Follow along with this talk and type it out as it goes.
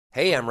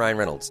Hey, I'm Ryan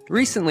Reynolds.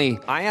 Recently,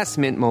 I asked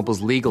Mint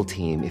Mobile's legal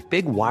team if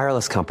big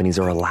wireless companies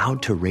are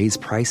allowed to raise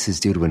prices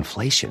due to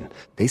inflation.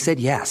 They said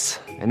yes.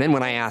 And then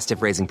when I asked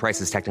if raising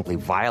prices technically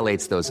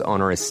violates those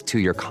onerous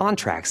two-year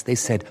contracts, they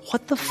said,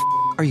 "What the f***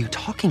 are you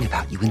talking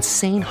about, you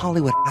insane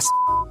Hollywood ass?"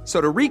 So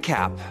to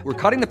recap, we're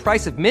cutting the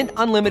price of Mint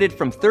Unlimited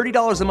from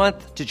 $30 a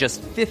month to just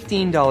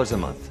 $15 a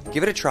month.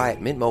 Give it a try at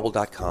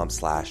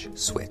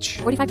mintmobile.com/switch.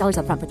 $45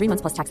 up front for 3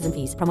 months plus taxes and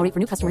fees. Promo rate for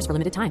new customers for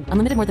limited time.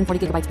 Unlimited more than 40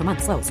 gigabytes per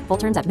month. Slows full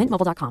terms at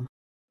mintmobile.com.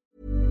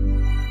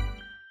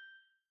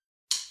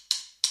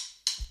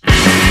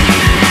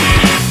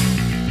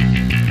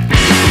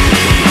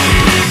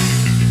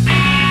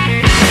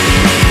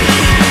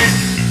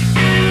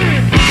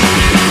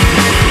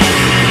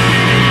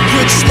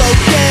 Quit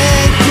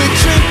smoking, quit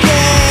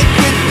drinking,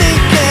 quit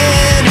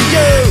thinking of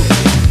you.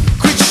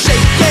 Quit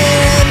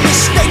shaking,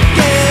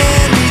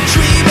 mistaking, me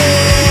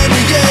dreaming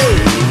of you.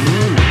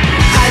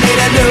 I need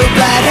a new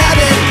bad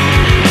habit.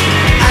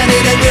 I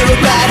need a new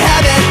bad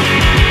habit.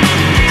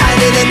 I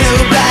need a new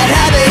bad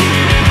habit.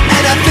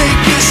 And I think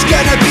it's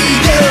gonna be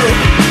you.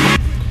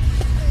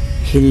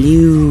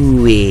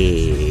 Hello,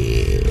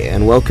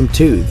 and welcome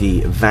to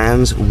the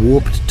Vans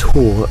Warped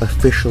Tour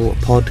official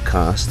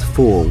podcast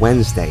for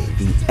Wednesday,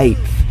 the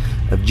 8th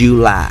of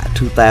July,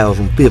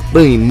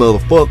 2015,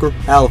 motherfucker.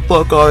 How the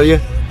fuck are you?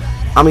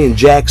 I'm in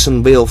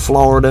Jacksonville,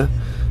 Florida,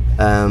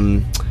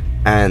 and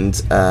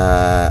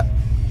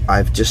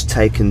I've just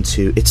taken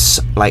to,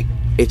 it's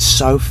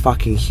so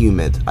fucking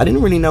humid. I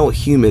didn't really know what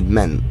humid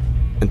meant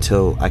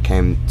until I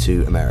came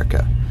to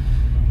America.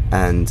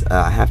 And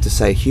I have to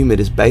say, humid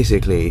is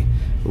basically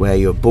where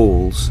your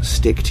balls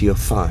stick to your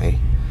thigh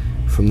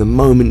from the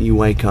moment you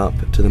wake up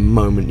to the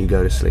moment you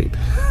go to sleep.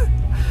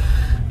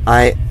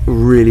 I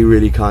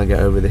really can't get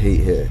over the heat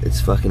here. It's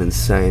fucking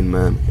insane,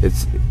 man.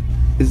 It's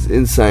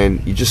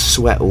insane. You just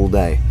sweat all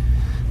day.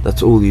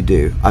 That's all you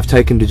do. I've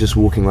taken to just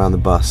walking around the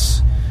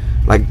bus,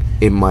 like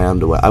in my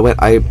underwear. I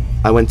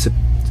went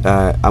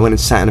and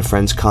sat in a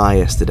friend's car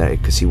yesterday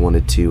because he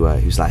wanted to.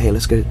 He was like, "Hey,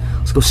 let's go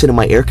sit in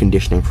my air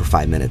conditioning for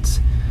 5 minutes."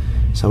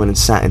 So I went and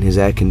sat in his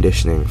air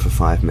conditioning for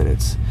 5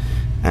 minutes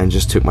and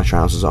just took my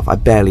trousers off. I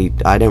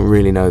don't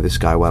really know this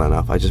guy well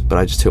enough. I just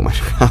took my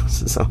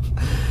trousers off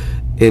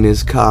in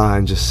his car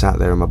and just sat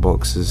there in my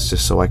boxers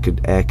just so I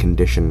could air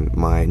condition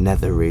my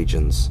nether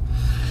regions.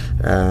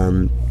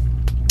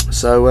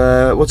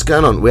 So what's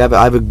going on?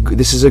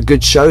 This is a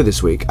good show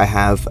this week. I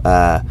have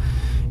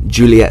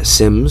Juliet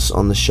Sims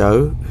on the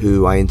show,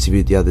 who I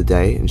interviewed the other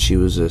day, and she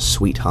was a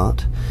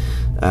sweetheart.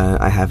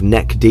 I have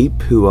Neck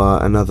Deep, who are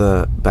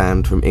another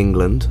band from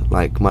England,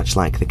 much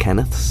like the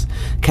Kenneths.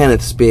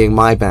 Kenneths being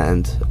my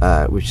band,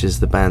 which is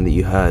the band that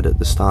you heard at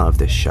the start of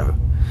this show.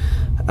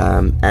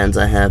 And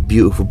I have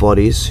Beautiful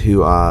Bodies,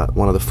 who are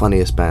one of the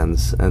funniest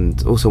bands,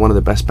 and also one of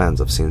the best bands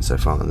I've seen so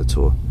far on the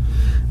tour.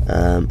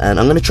 And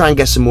I'm going to try and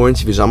get some more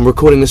interviews. I'm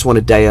recording this one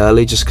a day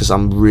early, just because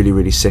I'm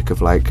really sick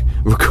of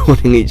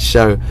recording each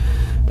show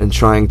and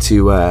trying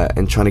to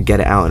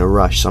get it out in a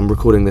rush. So I'm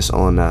recording this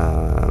on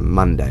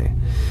Monday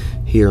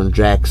here in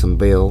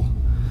Jacksonville.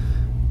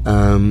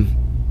 Oh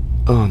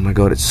my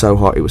god, it's so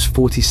hot. It was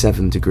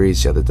 47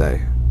 degrees the other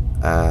day,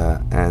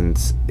 and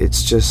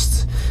it's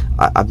just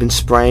I've been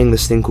spraying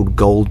this thing called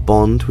Gold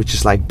Bond, which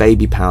is like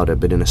baby powder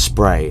but in a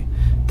spray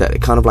that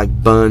it kind of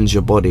burns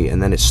your body,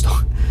 and then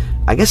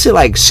I guess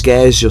it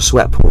scares your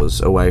sweat pores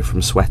away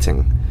from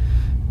sweating.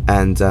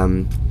 And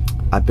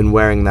I've been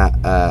wearing that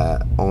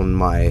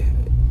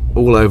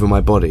all over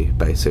my body,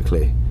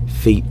 basically.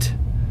 Feet,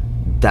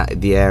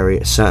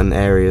 certain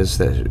areas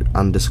that are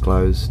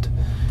undisclosed.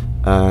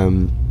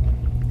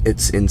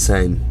 It's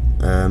insane.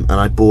 And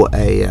I bought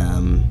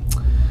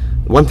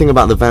one thing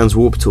about the Vans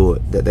Warped Tour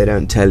that they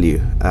don't tell you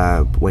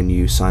when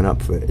you sign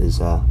up for it is,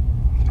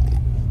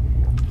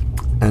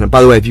 and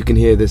by the way, if you can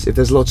hear this, if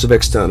there's lots of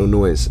external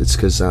noise, it's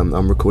because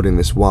I'm recording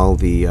this while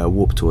the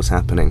Warped Tour is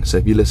happening. So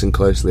if you listen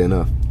closely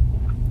enough,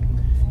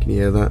 can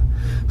you hear that?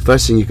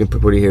 First thing you can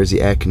probably hear is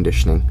the air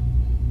conditioning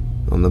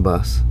on the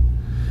bus,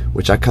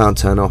 which I can't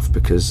turn off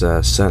because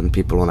certain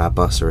people on our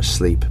bus are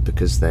asleep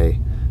because they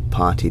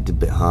partied a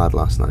bit hard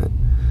last night.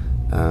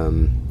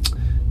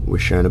 We're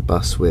sharing a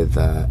bus with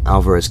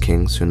Alvarez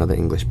Kings, who are another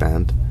English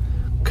band,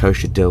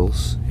 Kosher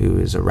Dills, who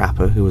is a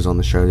rapper who was on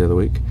the show the other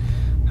week,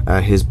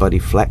 his buddy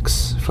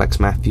Flex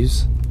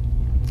Matthews,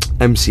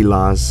 MC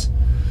Lars,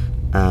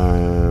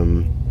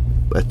 one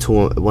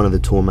of the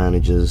tour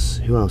managers.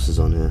 Who else is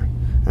on here?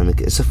 And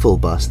it's a full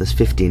bus. There's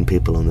 15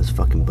 people on this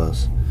fucking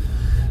bus.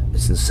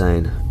 It's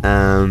insane.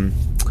 You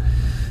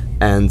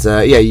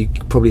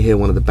can probably hear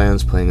one of the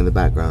bands playing in the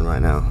background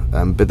right now.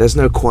 But there's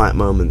no quiet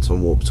moments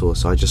on Warped Tour,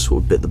 so I just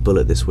sort of bit the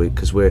bullet this week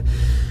because we're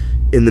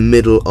in the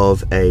middle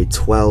of a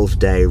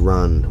 12-day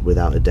run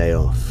without a day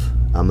off.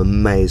 I'm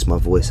amazed my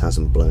voice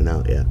hasn't blown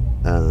out yet.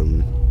 I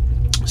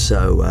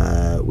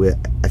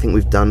think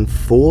we've done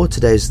 4.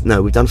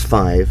 We've done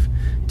 5.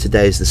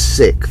 Today's the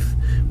 6th,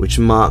 which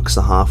marks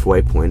the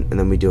halfway point, and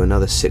then we do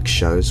another 6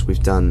 shows.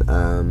 We've done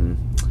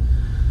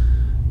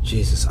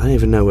Jesus, I don't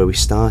even know where we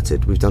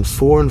started. We've done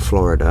 4 in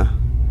Florida,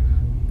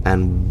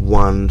 and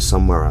one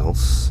somewhere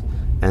else.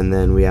 And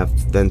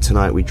then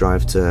tonight we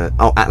drive to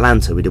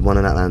Atlanta. We did one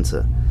in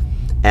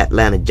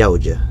Atlanta,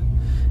 Georgia.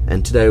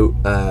 And today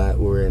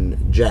we're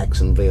in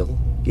Jacksonville.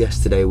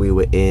 Yesterday we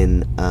were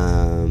in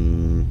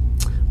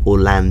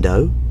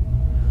Orlando.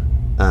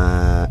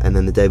 And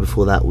then the day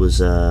before that was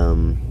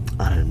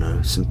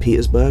St.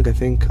 Petersburg, I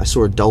think. I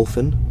saw a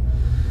dolphin,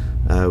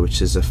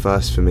 which is a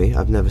first for me.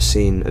 I've never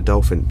seen a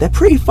dolphin. They're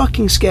pretty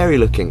fucking scary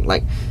looking.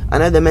 Like, I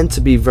know they're meant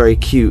to be very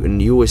cute,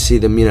 and you always see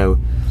them,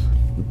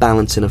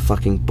 balancing a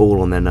fucking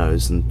ball on their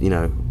nose and,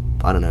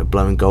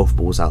 blowing golf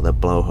balls out their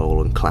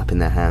blowhole and clapping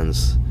their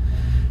hands.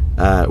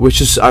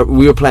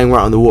 We were playing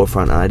right on the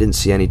waterfront, and I didn't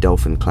see any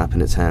dolphin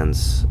clapping its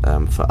hands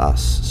for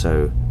us.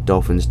 So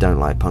dolphins don't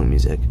like punk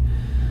music.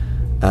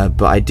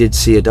 But I did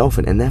see a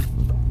dolphin, and they're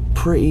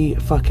pretty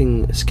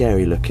fucking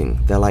scary looking.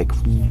 They're like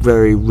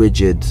very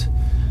rigid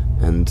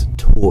and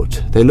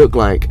taut. They look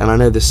like, and I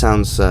know this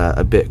sounds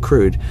a bit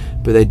crude,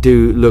 but they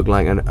do look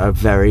like a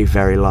very,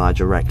 very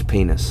large erect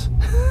penis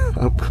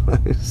up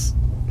close.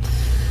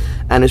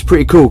 And it's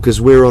pretty cool because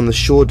we're on the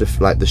shore,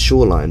 the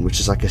shoreline, which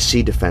is like a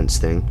sea defense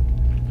thing.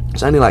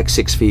 It's only like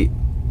 6 feet,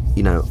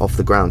 off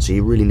the ground, so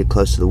you're really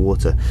close to the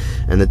water.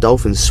 And the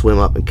dolphins swim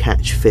up and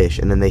catch fish,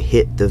 and then they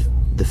hit the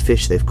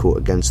fish they've caught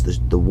against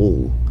the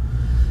wall,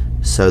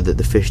 so that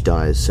the fish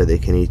dies, so they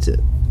can eat it.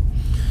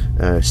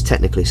 It's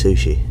technically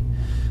sushi.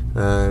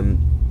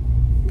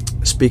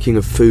 Speaking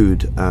of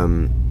food,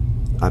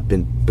 I've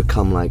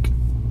become like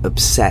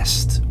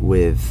obsessed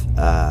with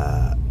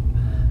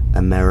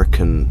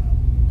American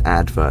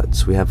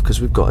adverts.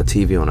 Because we've got a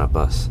TV on our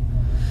bus,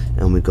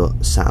 and we've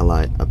got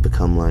satellite. I've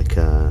become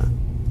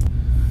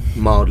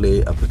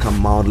mildly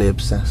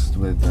obsessed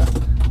with.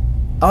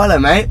 Oh, hello,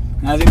 mate.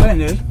 How's it going,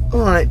 dude?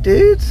 Alright,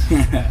 dude.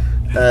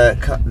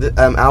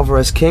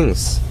 Alvarez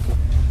Kings.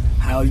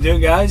 How are you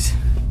doing, guys?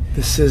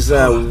 This is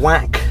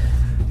Whack.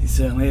 It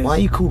certainly is. Why are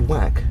you called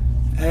Whack?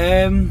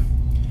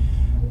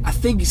 I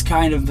think it's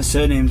kind of, the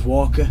surname's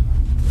Walker.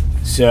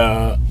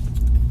 So,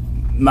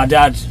 my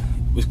dad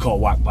was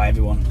called Whack by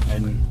everyone,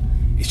 and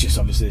it's just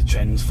obviously the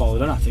trend's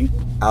followed on, I think.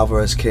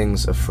 Alvarez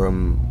Kings are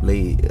from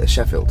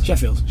Sheffield.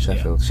 Sheffield.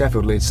 Yeah.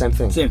 Sheffield, Leeds, same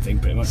thing. Same thing,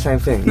 pretty much. Same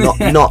thing.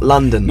 Not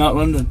London. Not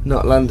London.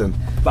 Not London.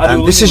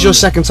 But this is your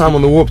second time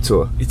on the Warped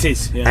Tour. It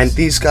is, yes. And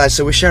these guys,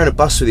 so we're sharing a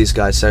bus with these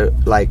guys, so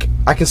like,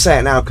 I can say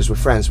it now because we're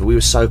friends, but we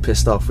were so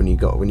pissed off when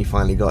you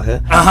finally got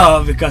here.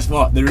 Oh, because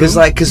what? Because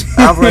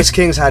Alvarez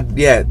Kings had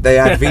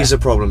visa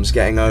problems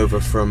getting over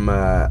from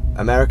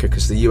America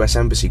because the US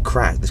embassy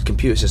crashed, the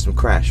computer system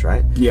crashed,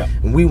 right? Yeah.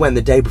 And we went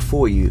the day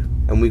before you,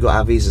 and we got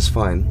our visas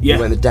fine. Yeah.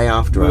 We went the day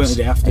after us.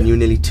 And you were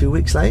nearly 2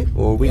 weeks late,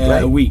 or a week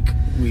late? A week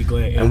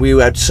late, yeah. And we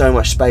had so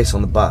much space on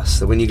the bus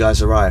that when you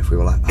guys arrived, we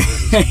were like,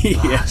 oh, these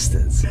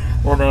bastards.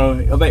 Well, no,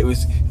 I bet it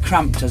was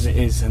cramped as it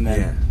is, and then...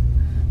 Yeah.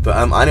 But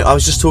I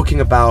was just talking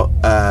about,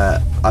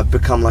 I've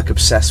become like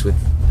obsessed with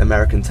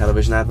American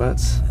television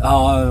adverts.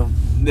 Oh,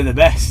 they're the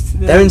best.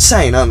 They're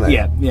insane, aren't they?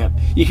 Yeah.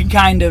 You can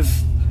kind of...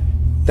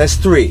 There's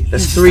three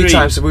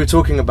types that we were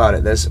talking about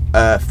it. There's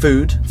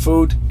food,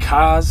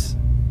 cars...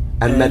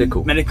 And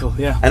medical. Medical,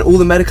 yeah. And all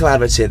the medical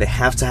adverts here, they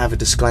have to have a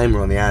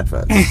disclaimer on the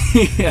advert.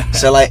 Yeah.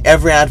 So, like,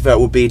 every advert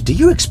will be, do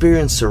you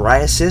experience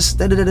psoriasis?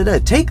 Da-da-da-da-da.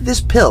 Take this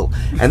pill.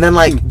 And then,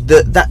 like,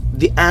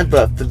 the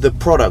advert for the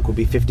product will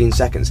be 15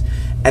 seconds.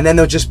 And then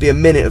there'll just be a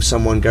minute of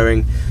someone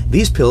going,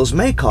 these pills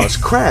may cause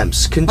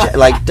cramps,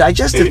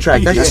 digestive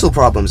tract, digestive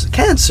problems,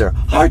 cancer,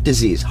 heart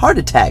disease, heart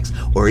attacks,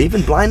 or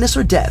even blindness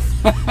or death.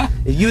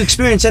 If you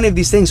experience any of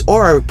these things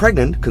or are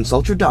pregnant,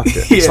 consult your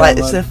doctor.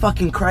 They're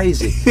fucking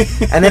crazy.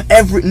 And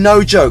then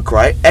no joke,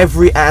 right?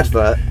 Every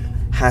advert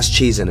has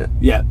cheese in it.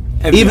 Yeah.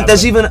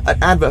 There's even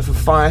an advert for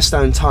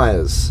Firestone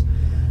tires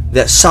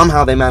that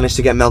somehow they managed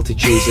to get melted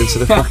cheese into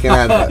the fucking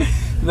advert.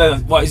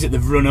 What is it?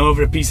 They've run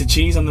over a piece of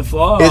cheese on the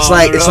floor. It's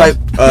like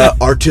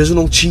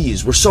artisanal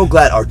cheese. We're so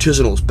glad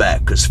artisanal's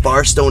back because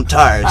Firestone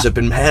tires have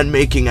been hand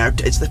making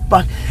it's the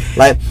fuck.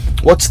 Like,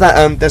 what's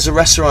that? There's a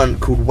restaurant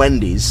called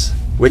Wendy's,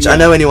 which I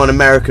know anyone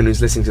American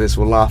who's listening to this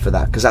will laugh at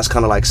that because that's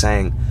kind of like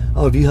saying,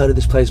 "Oh, have you heard of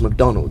this place,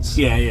 McDonald's?"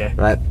 Yeah.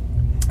 Right.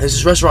 There's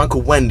this restaurant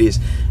called Wendy's,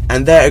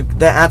 and their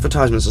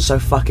advertisements are so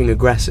fucking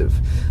aggressive.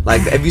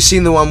 Like, have you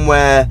seen the one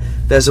where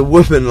there's a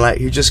woman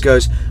who just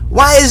goes,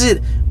 "Why is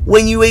it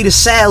when you eat a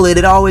salad,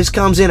 it always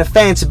comes in a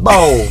fancy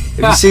bowl?" Have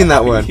you seen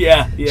that one?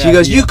 Yeah. She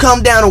goes, "You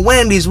come down to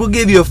Wendy's, we'll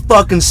give you a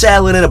fucking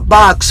salad in a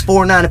box,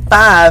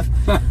 $4.95.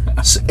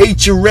 So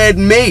eat your red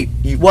meat.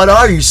 What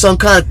are you, some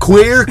kind of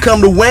queer?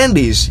 Come to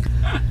Wendy's."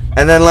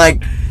 And then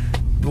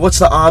what's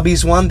the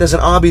Arby's one? There's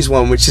an Arby's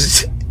one which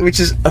is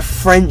a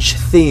French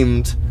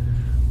themed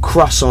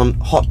croissant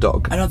hot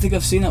dog. I don't think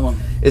I've seen that one.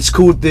 It's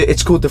called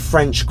the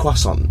French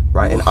croissant,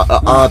 right? In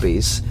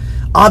Arby's.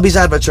 Arby's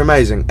adverts are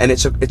amazing, and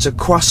it's a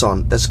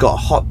croissant that's got a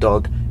hot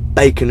dog,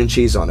 bacon and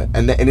cheese on it,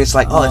 and it's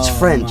like, it's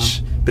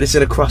French, but it's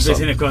in a croissant.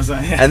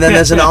 Yeah. And then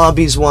there's an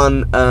Arby's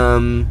one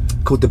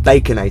called the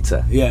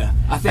Baconator. Yeah,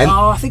 I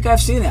think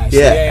I've seen it actually.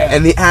 Yeah.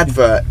 And the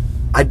advert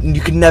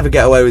you can never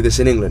get away with this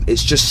in England.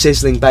 It's just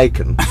sizzling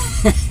bacon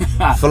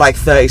for like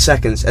 30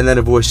 seconds, and then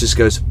a voice just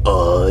goes,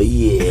 "Oh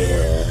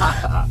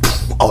yeah,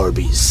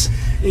 Arby's."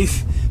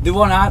 The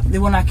one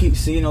I keep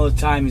seeing all the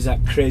time is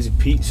that crazy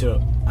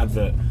pizza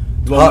advert.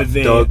 The one Hot with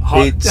the dog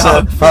pizza,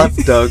 dog hot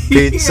dog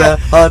pizza, Yeah.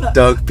 hot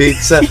dog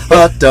pizza,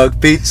 hot dog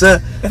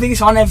pizza. I think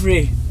it's on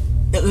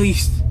at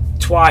least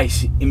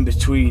twice in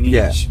between each.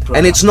 Yeah, program.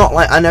 and it's not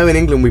like, I know in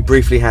England we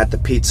briefly had the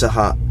Pizza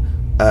Hut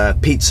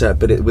pizza,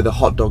 but with a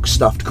hot dog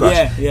stuffed crust.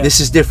 Yeah, yeah. This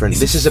is different. It's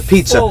this is a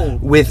pizza full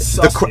with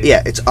sausage.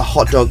 it's a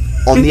hot dog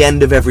on the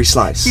end of every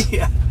slice.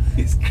 Yeah,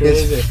 it's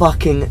crazy. It's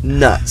fucking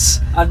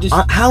nuts.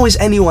 How is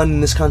anyone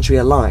in this country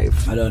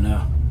alive? I don't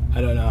know.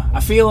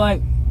 I feel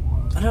like,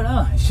 I don't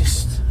know. It's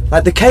just,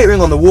 Like the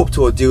catering on the Warped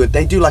Tour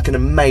they do like an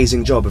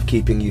amazing job of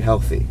keeping you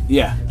healthy.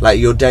 yeah. Like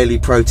your daily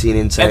protein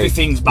intake.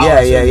 Everything's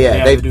balanced, Yeah.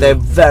 yeah, they do. They're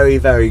very,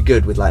 very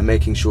good with like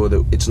making sure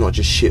that it's not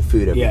just shit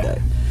food every Yeah.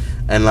 day.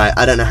 And like,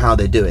 I don't know how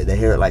they do it. They're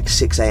here at like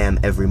 6 a.m.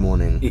 every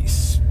morning.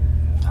 It's,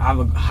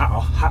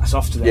 hats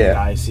off to them Yeah.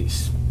 guys.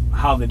 It's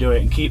how they do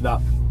it and keep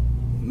that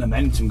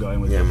momentum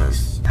going with Yeah, it. man.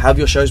 It's How have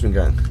your shows been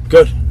going?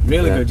 good,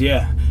 really Yeah. good.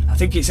 Yeah, I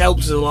think it's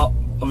helped us a lot.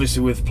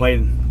 Obviously, with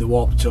playing the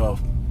Warped Tour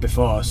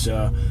before,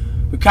 so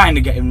we're kind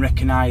of getting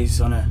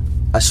recognised on a.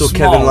 I saw small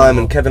Kevin Lyman.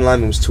 level. Kevin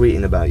Lyman was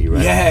tweeting about you,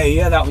 right?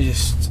 Yeah, that was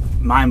just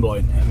mind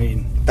blowing. I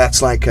mean,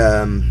 That's like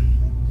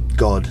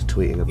God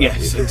tweeting about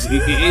yes, you.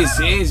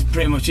 it is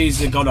pretty much. He's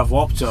the god of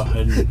Warped Tour,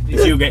 and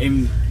if you get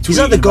him, He's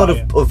like the tweeting god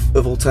about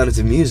of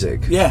alternative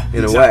music. Yeah,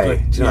 in exactly. a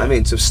way. Do you know what I Yeah.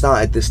 mean? To have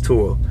started this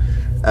tour.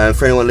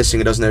 For anyone listening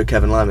who doesn't know who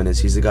Kevin Lyman is,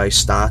 he's the guy who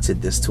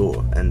started this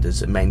tour and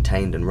has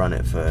maintained and run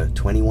it for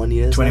 21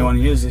 years. 21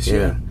 now. years this Yeah.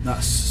 year.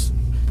 That's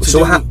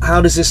So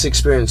how does this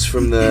experience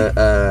from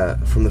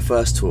the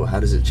first tour?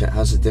 How's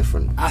it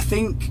different? I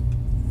think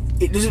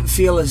it doesn't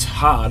feel as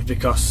hard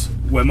because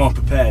we're more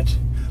prepared.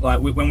 Like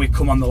when we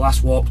come on the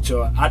last Warped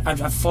Tour,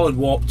 I've followed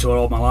Warped Tour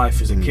all my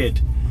life as a kid,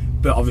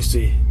 but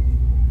obviously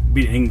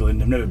being in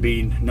England, I've never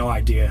been, no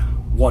idea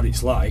what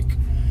it's like.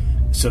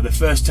 So the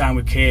first time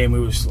we came, we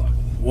was like,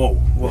 whoa,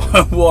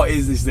 what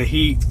is this? The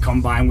heat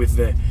combined with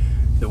the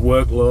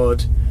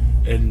workload,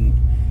 and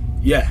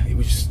yeah, it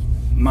was just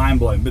mind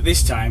blowing. But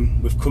this time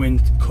we've come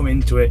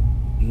into it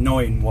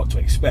knowing what to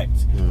expect.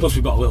 Plus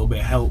we've got a little bit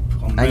of help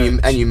on merch.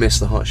 And you missed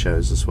the hot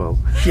shows as well.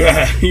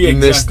 Yeah,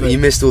 exactly. You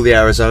missed all the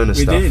Arizona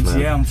We stuff. did, man.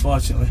 yeah,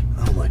 unfortunately.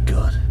 Oh my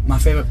god. My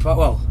favourite part,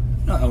 well,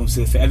 not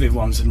obviously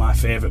everyone's my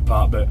favourite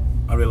part, but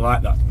I really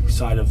like that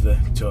side of the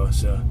tour,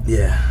 so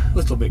Yeah. a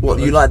little bit. What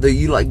you like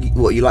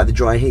the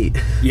dry heat?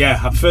 Yeah,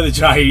 I prefer the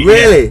dry heat.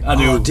 Really? Yeah, I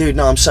do. Oh, dude,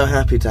 no, I'm so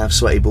happy to have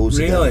sweaty balls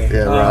Really? again.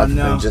 Yeah, Oh, rather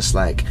no. than just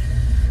like,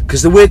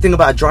 because the weird thing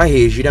about dry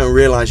heat is you don't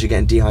realise you're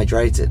getting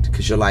dehydrated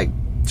because you're like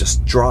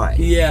just dry.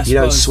 Yeah, I you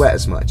don't suppose. sweat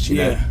as much. You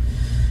know. Yeah.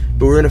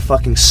 But we're in a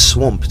fucking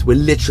swamp. We're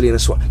literally in a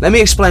swamp. Let me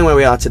explain where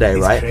we are today,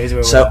 It's right? crazy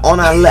where So we're at. on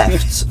our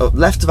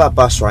left of our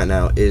bus right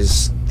now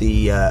is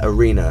the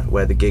arena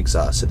where the gigs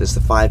are. So there's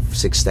the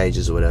 5-6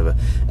 stages or whatever,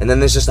 and then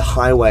there's just a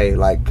highway,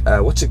 like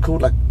what's it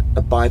called, like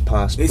a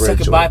bypass bridge. It's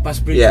like a or- bypass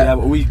bridge, yeah,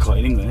 what we call it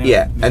in England.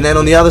 Yeah, and then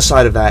on the other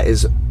side of that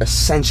is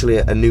essentially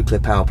a nuclear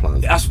power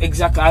plant. That's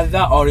exactly either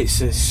that or it's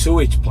a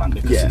sewage plant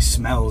because Yeah. it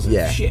smells of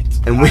Yeah, shit.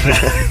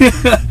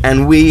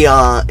 and we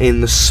are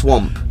in the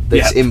swamp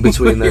that's Yeah. in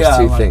between those Yeah,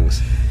 two man.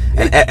 things.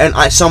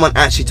 And someone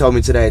actually told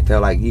me today, they're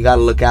like, you got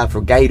to look out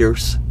for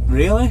gators.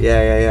 Really?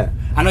 Yeah.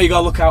 I know you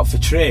gotta look out for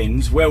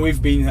trains. Where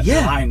we've been at the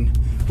Yeah. line,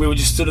 we were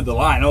just stood at the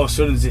line. All of a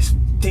sudden, there's this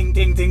ding,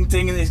 ding, ding,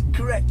 ding, and this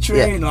great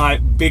train,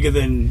 like bigger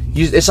than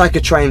It's like a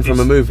train from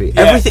a movie.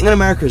 Yeah. Everything in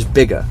America is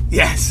bigger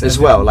yes as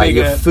well. Like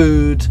bigger, your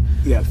food,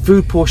 Yeah.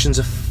 food portions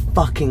are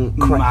fucking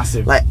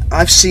Massive. Like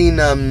I've seen,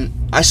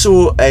 I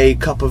saw a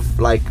cup of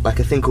like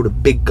a thing called a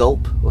Big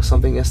Gulp or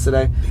something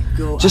yesterday.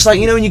 Gulp. Just like,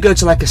 you know when you go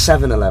to like a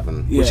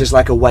 7-Eleven, which Yeah. is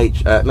like a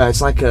no,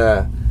 it's like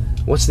a,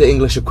 what's the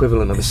English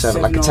equivalent of a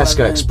 7? Like a Tesco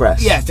 7-Eleven.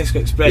 Express. Yeah, Tesco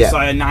Express, Yeah.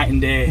 like a night and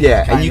day.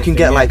 Yeah, kind and you of can thing,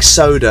 get yeah. like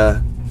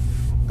soda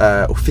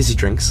or fizzy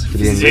drinks for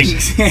the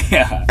English. drinks.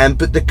 Yeah.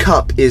 But the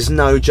cup is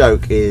no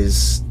joke,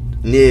 is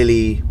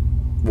nearly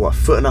what,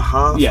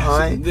 1.5 feet Yeah,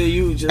 high, they're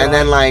huge. and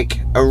then like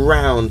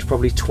around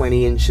probably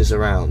 20 inches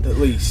around. At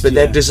least, But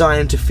yeah. they're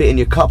designed to fit in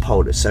your cup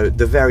holder, so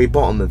the very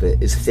bottom of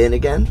it is thin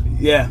again.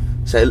 Yeah.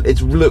 So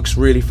it looks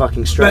really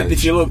fucking strange. But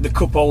if you look, the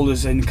cup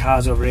holders in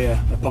cars over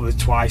here are probably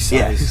twice size.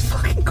 Yeah, it's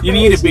fucking You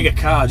need a crazy. bigger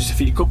car just to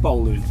fit your cup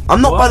holder in.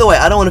 I'm not, What? by the way,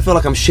 I don't want to feel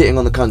like I'm shitting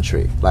on the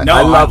country. Like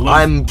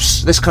No,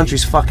 this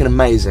country's fucking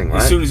amazing,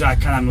 right? As soon as I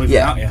can, I'm living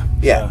out here.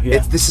 Yeah, So, yeah.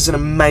 This is an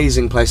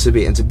amazing place to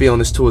be, and to be on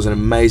this tour is an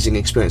amazing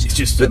experience. It's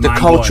just but the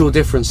mind-blowing. cultural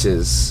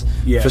differences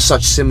Yeah. for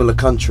such similar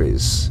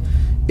countries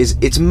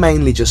it's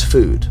mainly just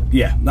food.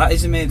 Yeah, that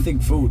is the main thing.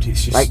 Food.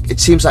 It's just Like it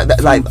seems like that.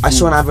 Food, Like I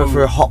saw an food, advert food.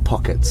 for Hot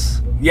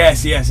Pockets.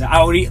 yes.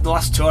 I would eat the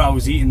last tour. I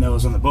was eating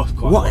those on the bus.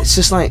 Quite a What? lot. It's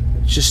just like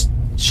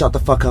shut the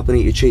fuck up and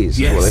eat your cheese.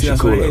 Yes, is what they should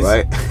that's call what it, is.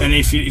 right? And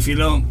if you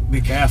don't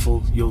be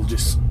careful, you'll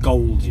just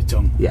gold your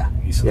tongue. Yeah,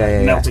 It's yeah, like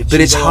yeah. melted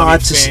But it's cheese all over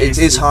hard your to face.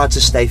 it is hard to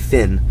stay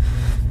thin.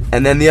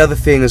 And then the other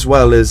thing as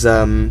well is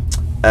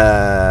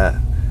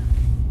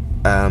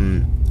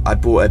I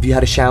bought. Have you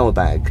had a shower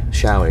bag?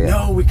 Shower yet?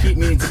 No, we keep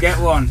meaning to get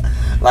one.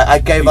 Like I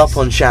gave up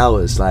on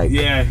showers. Like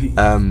Yeah.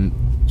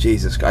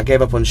 Jesus, I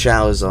gave up on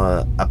showers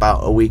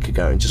about a week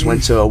ago and just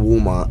went to a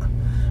Walmart,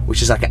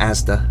 which is like an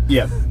Asda.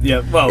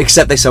 Yeah. Well.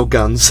 Except they sell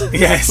guns.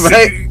 Yes.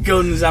 Right?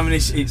 Guns. I mean,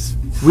 it's.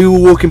 We were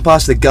walking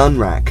past the gun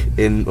rack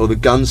or the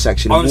gun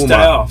section On in its Walmart,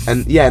 day off.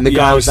 and the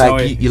guy I was saw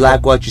like, it. "You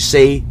like what you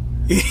see?"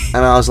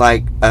 And I was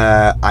like,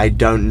 "I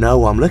don't know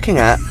what I'm looking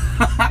at."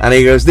 And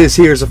he goes, "This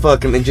here's a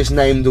fucking," and just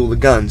named all the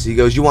guns. He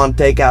goes, "You want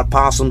to take out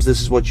possums?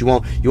 This is what you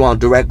want. You want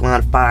direct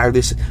line fire?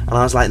 This." And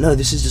I was like, "No,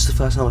 this is just the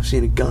first time I've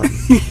seen a gun."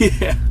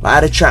 Yeah. I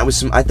had a chat with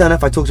some. I don't know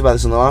if I talked about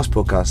this on the last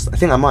podcast. I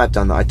think I might have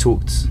done that. I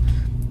talked.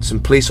 Some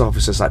police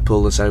officers like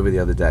pulled us over the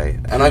other day,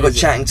 and I got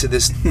chatting to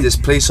this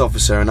police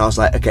officer, and I was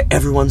like, "Okay,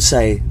 everyone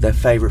say their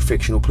favourite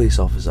fictional police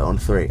officer on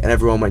 3," and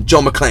everyone went,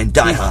 "John McClane,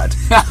 Die Hard."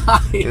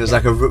 It was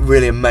like a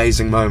really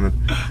amazing moment.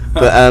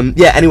 But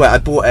yeah, anyway, I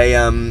bought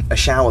a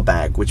shower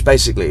bag, which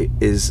basically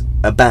is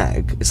a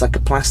bag. It's like a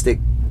plastic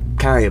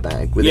carrier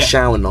bag with a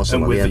shower nozzle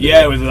And on the with end.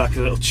 yeah, with like a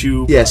little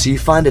tube. Yeah, so you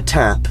find a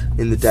tap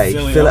in the day,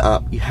 fill it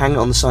up, you hang it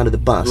on the side of the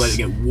bus, Let it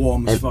get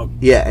warm as and, fuck.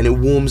 yeah, and it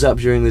warms up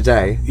during the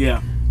day.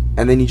 Yeah.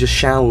 And then you just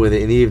shower with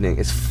it in the evening.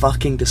 It's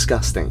fucking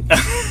disgusting.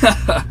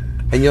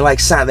 And you're like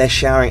sat there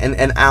showering.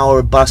 And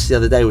our bus the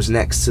other day was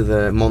next to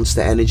the Monster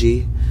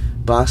Energy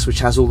bus, which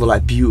has all the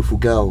like beautiful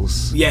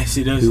girls Yes,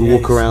 it does. who yeah,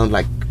 walk around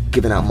like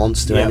giving out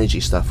Monster Energy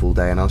stuff all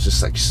day. And I was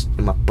just like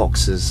in my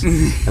boxes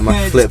and my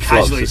Just flip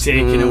flops, casually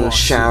taking a wash.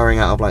 showering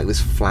out of like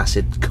this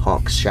flaccid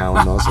cock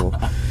shower nozzle.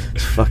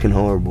 It's fucking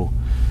horrible.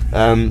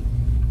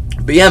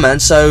 But yeah, man.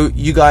 So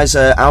you guys,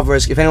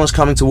 Alvarez. If anyone's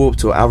coming to Warped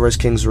Tour, Alvarez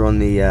Kings are on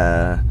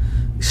the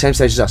same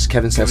stage as us.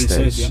 Kevin says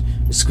stage. Says, yeah.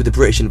 It's with the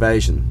British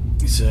Invasion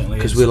It certainly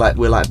because is.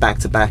 we're like back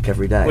to back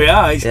every day. We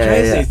are. It's Yeah,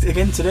 crazy. yeah. It's,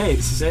 again today,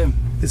 it's the same.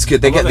 It's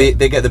good. They I love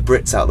get the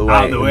Brits out of the way.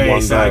 Out of the in way.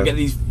 one So go. I get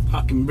these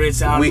fucking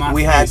Brits out of my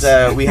we face.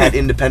 had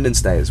Independence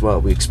Day as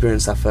well. We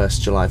experienced our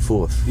first July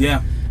 4th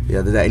Yeah. the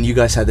other day, and you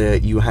guys had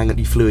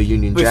you flew a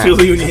Union We Jack. flew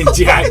the Union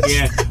Jack.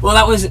 Yeah. Well,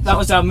 that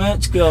was our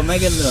merch girl,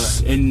 Megan, though,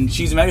 and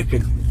she's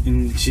American,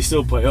 and she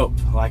still put it up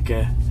like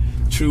a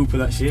trooper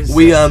that she is.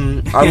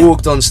 I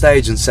walked on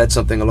stage and said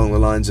something along the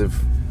lines of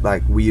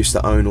like, "We used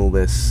to own all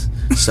this,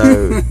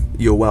 so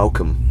you're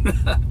welcome."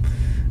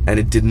 And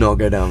it did not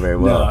go down very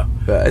well. No.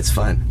 But it's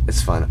fine.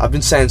 It's fine. I've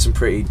been saying some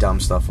pretty dumb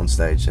stuff on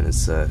stage, and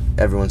it's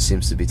everyone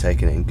seems to be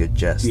taking it in good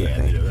jest. I Yeah,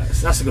 think. they do that.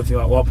 That's a good thing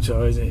about Warped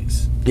Tour, isn't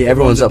it? Yeah,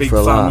 everyone's up big for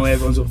a family, laugh.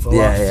 Everyone's up for a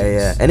Yeah, laugh.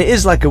 yeah. And it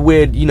is like a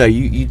weird, you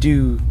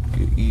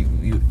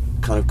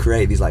kind of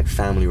create these like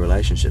family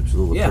relationships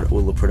with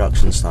all the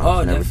production stuff Oh,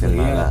 and everything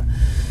like definitely,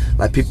 that.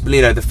 Like people,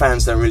 the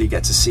fans don't really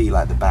get to see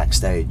like the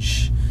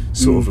backstage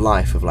sort of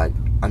life of like.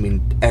 I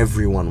mean,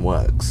 everyone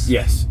works.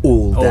 Yes.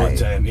 All day. All the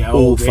time, yeah,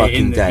 all all day in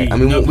fucking the day. heat, I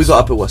mean, we got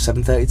up non-stop. at what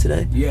 7:30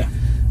 today, Yeah.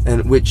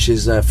 and which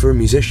is for a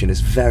musician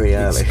is very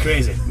early. It's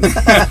crazy.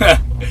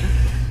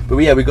 But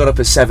yeah, we got up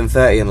at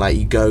 7:30 and like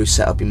you go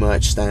set up your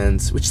merch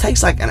stands, which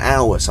takes like an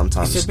hour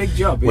sometimes. It's a big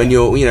job. When yeah.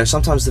 you're,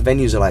 sometimes the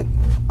venues are like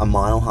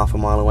half a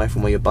mile away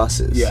from where your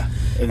bus is. Yeah.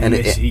 And then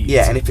this heat.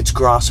 and if it's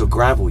grass or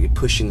gravel, you're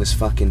pushing this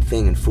fucking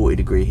thing in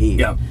 40-degree heat.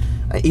 Yeah.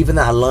 Even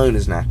that alone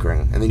is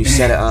knackering. And then you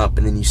set it up,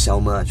 and then you sell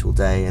merch all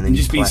day, and then And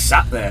you just being play.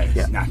 sat there,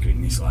 Yeah. it's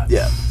knackering. It's like,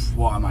 Yeah.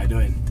 what am I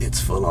doing? It's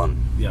full on.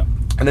 Yeah.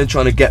 And then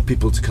trying to get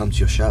people to come to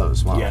your show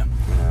as well. Yeah.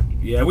 You know?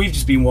 Yeah, we've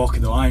just been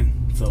walking the line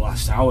for the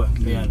last hour,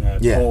 me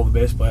and Yeah. Paul, the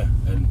bass player,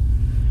 and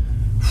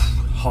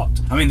hot.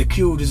 I mean, the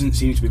queue doesn't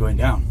seem to be going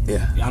down.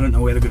 Yeah. I don't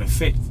know where they're going to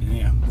fit.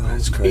 Yeah.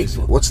 That's crazy.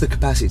 People. What's the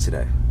capacity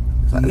today?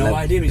 It's like No 11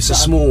 idea. It's a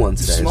small one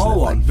today. A small isn't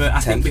it? one, Like but I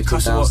 10, think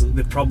because of 15,000?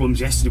 the problems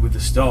yesterday with the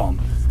storm,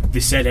 they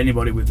said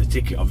anybody with the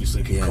ticket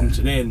obviously can Yeah. come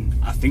today, and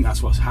I think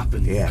that's what's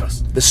happened. Yeah.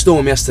 Because The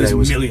storm yesterday there's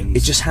was. millions.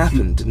 It just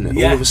happened, didn't it?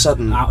 yeah, All of a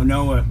sudden, out of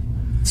nowhere.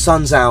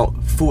 sun's out,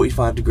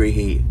 45-degree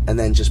heat, and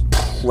then just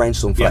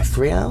rainstorm for Yeah. like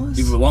 3 hours.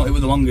 It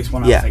was the longest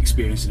one Yeah. I've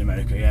experienced in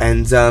America. Yeah.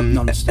 And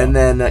Non-stop. and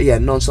then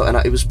non-stop, and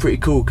it was pretty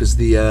cool because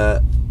the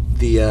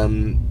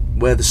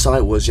where the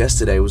site was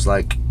yesterday was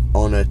like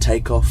on a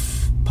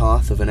takeoff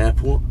path of an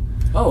airport.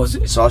 Oh, was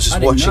it? So I was just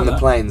didn't know watching the that.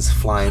 planes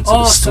fly into Oh,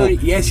 the storm. sorry.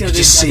 Yes, you I could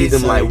just did- I see did,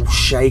 them sorry. like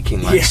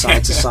shaking like Yeah.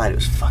 side to side. It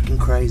was fucking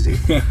crazy.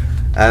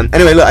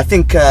 Anyway, look, I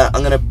think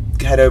I'm gonna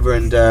head over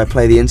and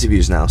play the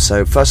interviews now.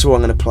 So first of all,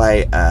 I'm gonna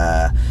play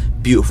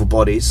Beautiful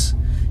Bodies,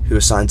 who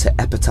are signed to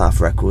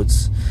Epitaph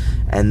Records,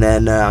 and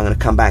then I'm gonna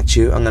come back to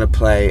you. I'm gonna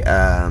play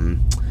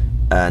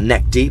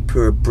Neck Deep,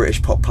 who are a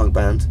British pop punk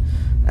band.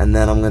 And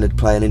then I'm going to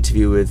play an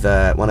interview with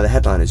one of the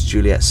headliners,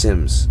 Juliet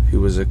Sims, who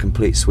was a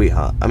complete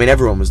sweetheart. I mean,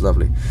 everyone was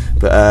lovely.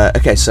 But,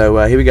 okay,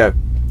 so here we go.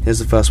 Here's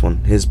the first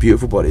one. Here's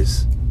Beautiful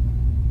Bodies.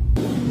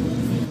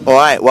 All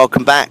right,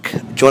 welcome back.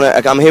 Do you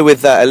wanna, I'm here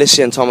with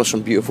Alicia and Thomas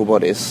from Beautiful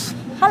Bodies.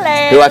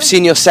 Hello. Who I've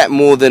seen your set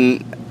more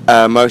than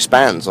most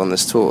bands on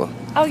this tour.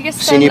 Oh, you're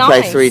so Seen you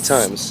nice. play 3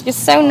 times. You're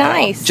so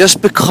nice.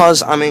 Just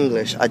because I'm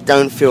English, I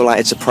don't feel like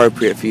it's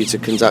appropriate for you to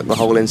conduct the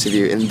whole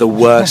interview in the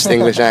worst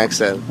English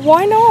accent.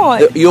 Why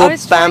not? Your I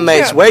was trying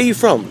bandmates, to- where are you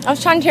from? I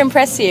was trying to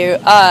impress you.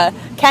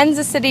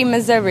 Kansas City,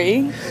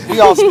 Missouri. We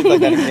all speak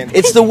like that again.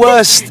 It's the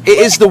worst. It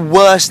is the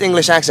worst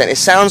English accent. It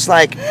sounds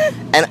like,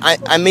 and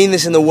I mean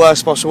this in the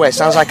worst possible way, it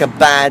sounds like a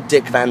bad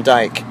Dick Van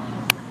Dyke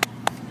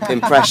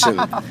impression.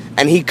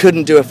 And he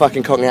couldn't do a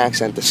fucking Cockney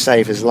accent to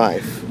save his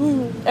life.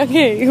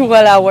 Okay,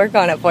 well, I'll work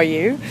on it for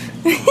you.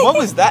 What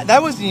was that?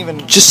 That wasn't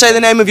even... Just say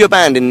the name of your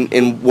band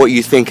in what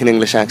you think an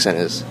English accent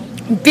is.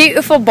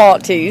 Beautiful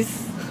Botties.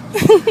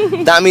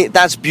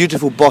 That's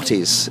Beautiful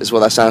Botties, is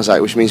what that sounds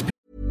like, which means...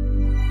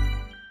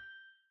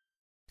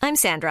 I'm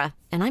Sandra,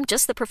 and I'm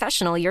just the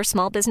professional your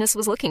small business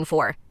was looking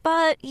for.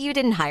 But you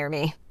didn't hire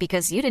me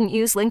because you didn't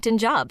use LinkedIn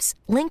Jobs.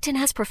 LinkedIn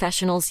has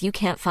professionals you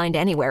can't find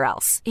anywhere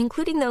else,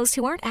 including those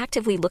who aren't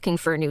actively looking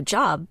for a new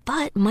job,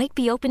 but might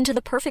be open to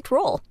the perfect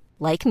role,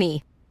 like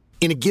me.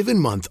 In a given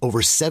month,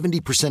 over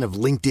 70% of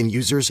LinkedIn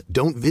users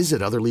don't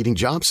visit other leading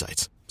job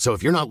sites. So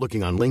if you're not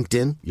looking on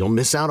LinkedIn, you'll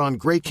miss out on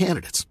great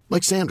candidates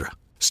like Sandra.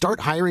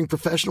 Start hiring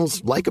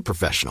professionals like a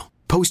professional.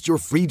 Post your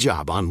free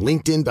job on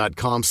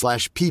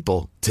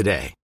linkedin.com/people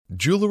today.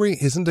 Jewelry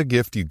isn't a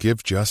gift you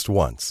give just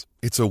once.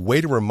 It's a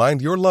way to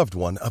remind your loved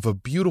one of a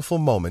beautiful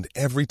moment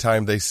every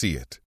time they see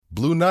it.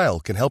 Blue Nile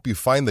can help you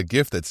find the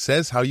gift that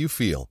says how you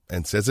feel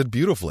and says it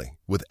beautifully,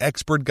 with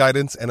expert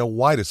guidance and a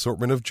wide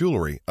assortment of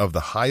jewelry of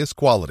the highest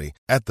quality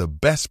at the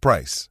best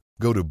price.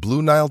 Go to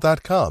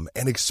BlueNile.com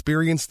and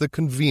experience the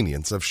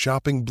convenience of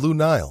shopping Blue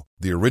Nile,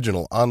 the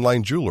original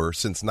online jeweler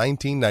since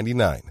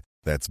 1999.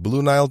 That's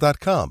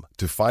BlueNile.com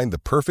to find the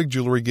perfect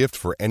jewelry gift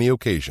for any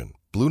occasion.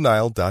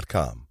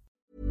 BlueNile.com.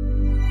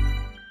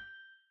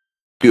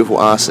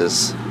 Beautiful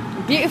asses.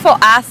 Beautiful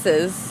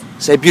asses.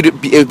 Say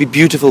it would be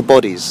beautiful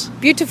bodies.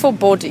 Beautiful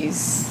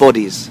bodies.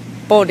 Bodies.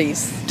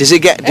 Bodies. Does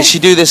she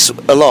do this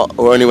a lot,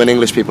 or only when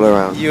English people are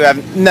around?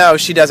 No,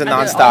 she does it I do it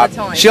all nonstop. the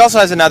time. She also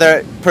has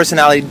another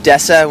personality,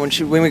 Dessa,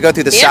 when we go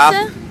through the Dessa?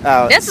 South.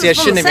 Oh, Dessa's see, I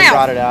from shouldn't the even South.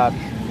 brought it up.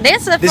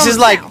 This From is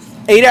the like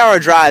South. 8-hour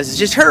drives. It's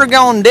just her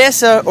going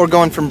Dessa or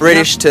going from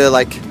British to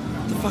like...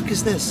 What the fuck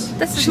is this?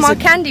 This is my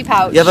candy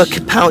pouch. You have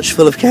a pouch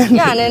full of candy?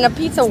 Yeah, and then a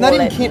pizza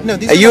wallet.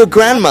 Are you a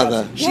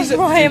grandmother?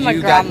 I am a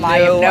grandma. I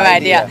have no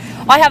idea.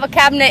 I have a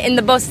cabinet in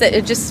the bus that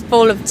is just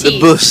full of tea.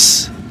 The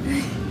bus.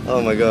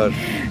 Oh my god.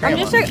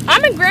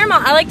 I'm a grandma.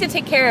 I like to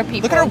take care of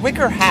people. Look at her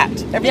wicker hat.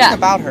 Everything Yeah.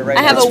 about her right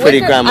I have now.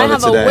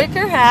 a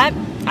wicker hat.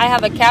 I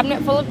have a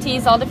cabinet full of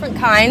teas, all different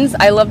kinds.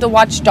 I love to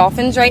watch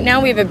dolphins right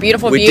now. We have a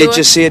beautiful We view. did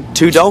just see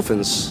 2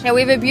 dolphins. Yeah,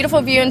 we have a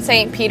beautiful view in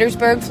St.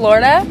 Petersburg,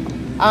 Florida.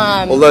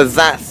 Although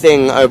that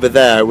thing over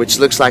there, which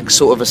looks like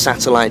sort of a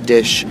satellite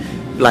dish,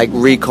 like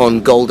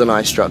Recon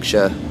GoldenEye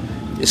structure,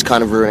 is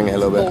kind of ruining it a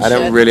little bit. I don't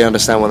Bullshit. really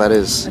understand what that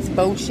is. That's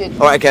bullshit.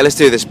 Alright, okay, let's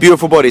do this.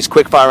 Beautiful Bodies,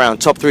 quick fire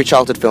round. Top 3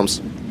 childhood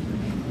films.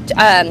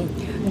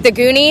 The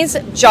Goonies,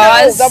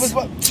 Jaws, No, that was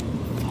what...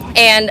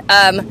 and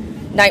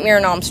Nightmare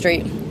on Elm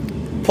Street.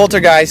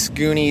 Poltergeist,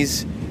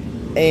 Goonies,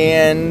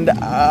 and...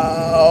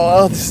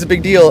 oh, this is a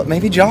big deal.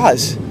 Maybe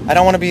Jaws. I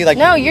don't want to be like...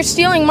 No, you're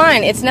stealing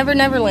mine. It's Never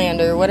Neverland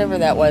or whatever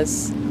that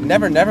was.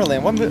 Never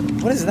Neverland.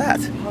 What is that?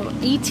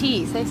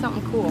 E.T. Say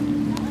something cool.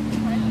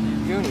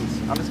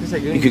 Goonies. I'm just going to say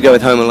Goonies. You could go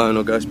with Home Alone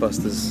or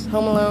Ghostbusters.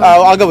 Home Alone.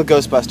 Oh, I'll go with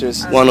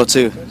Ghostbusters. 1 or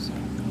 2.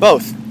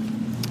 Both.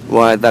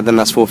 Why? Then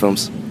that's 4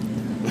 films.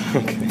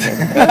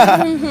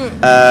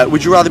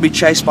 Would you rather be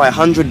chased by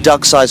 100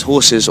 duck-sized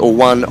horses or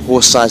 1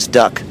 horse-sized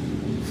duck?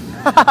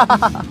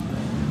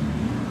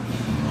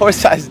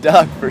 Horse-sized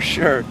duck, for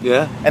sure.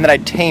 Yeah? And then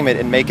I'd tame it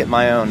and make it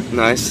my own.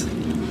 Nice.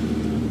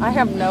 I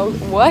have no...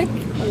 What?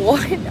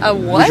 What? A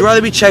what? Would you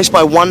rather be chased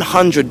by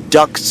 100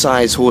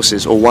 duck-sized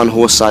horses or 1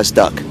 horse-sized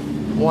duck?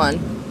 1.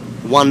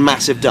 1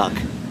 massive duck?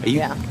 Are you...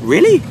 Yeah.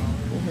 Really?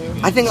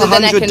 I think So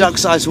then I 100 can-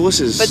 duck-sized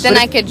horses. But then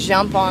I could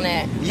jump on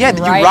it. Yeah, did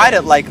you ride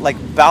it like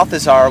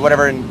Balthazar or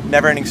whatever in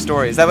Neverending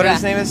Story? Is that what Yeah.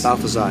 his name is?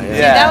 Balthazar, yeah. See,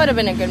 that would have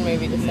been a good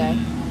movie to say.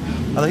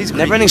 Although he's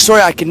creepy. Never-ending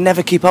Story, I could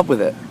never keep up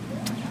with it.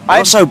 I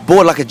got so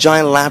bored, like a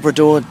giant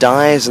Labrador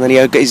dies and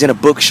then he's in a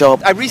bookshop.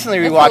 I recently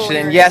That's rewatched it,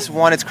 and hilarious. yes,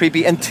 1, it's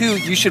creepy, and 2,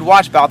 you should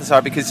watch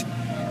Balthazar because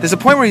there's a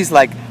point where he's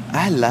like,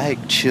 I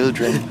like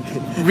children.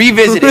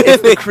 Revisit it.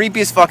 It's the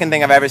creepiest fucking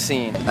thing I've ever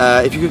seen.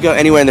 If you could go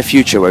anywhere in the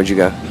future, where would you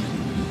go?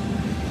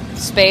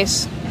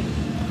 Space.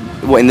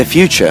 What, in the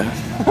future?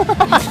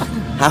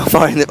 How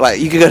far in the...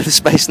 Like, you could go to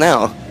space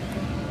now.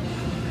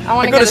 I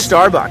want I go to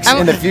Starbucks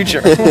in the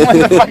future. What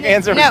the fuck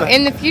answer was No, that?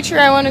 in the future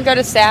I want to go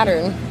to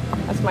Saturn.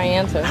 That's my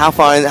answer. How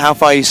far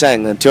are you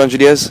saying?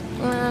 200 years?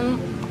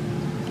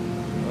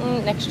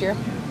 Next year.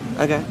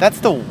 Okay. That's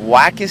the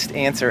wackest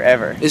answer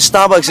ever. Is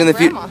Starbucks in the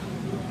future? Grandma.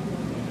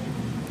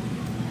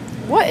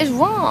 What is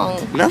wrong?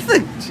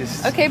 Nothing.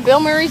 Just Okay, Bill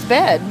Murray's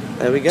bed.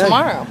 There we go.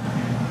 Tomorrow.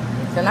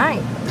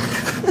 Tonight.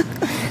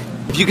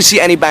 If you could see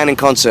any band in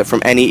concert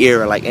from any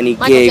era, like any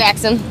Michael gig.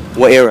 Jackson.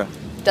 What era?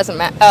 Doesn't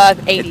matter.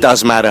 80s. It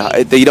does matter.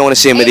 You don't want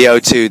to see him at the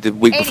 80s. O2 the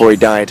week before he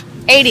died.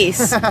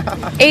 80s.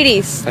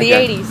 80s. The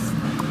Okay.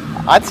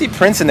 80s. I'd see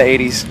Prince in the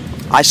 80s.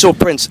 I saw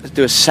Prince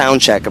do a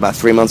sound check about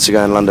 3 months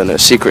ago in London at a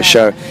secret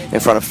show in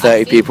front of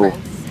 30 people.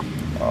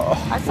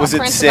 Was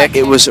it sick?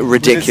 It was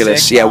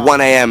ridiculous. Was it sick? Yeah,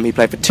 1 a.m. he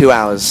played for 2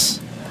 hours.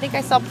 I think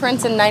I saw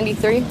Prince in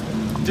 '93.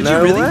 Did No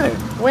you really? way.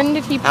 When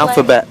did he play?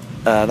 Alphabet,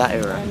 that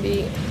era.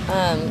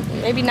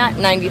 Maybe not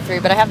 '93,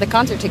 but I have the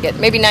concert ticket.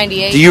 Maybe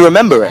 '98. Do you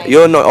remember it?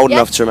 You're not old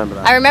enough to remember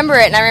that. I remember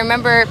it, and I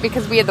remember it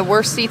because we had the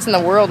worst seats in the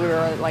world. We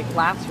were like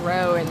last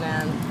row, and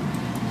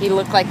he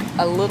looked like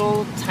a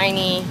little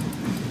tiny,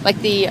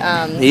 like the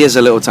He is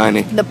a little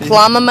tiny. the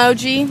plum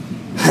emoji.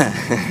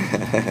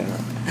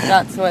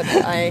 That's what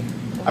I.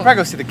 I'd probably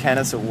go see the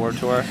Kenneths at War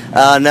Tour.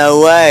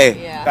 No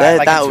way. Yeah.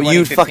 Back, like, in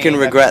You'd 2015, fucking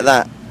regret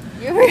that.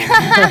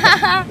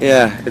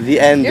 Yeah, at the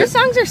end. Your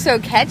songs are so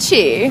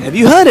catchy. Have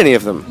you heard any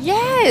of them?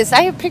 Yes,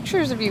 I have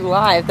pictures of you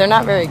live. They're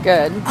not very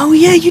good. Oh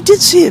yeah, you did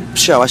see a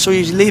show. I saw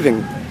you leaving.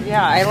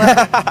 Yeah, I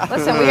love.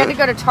 Listen, we had to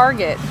go to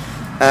Target.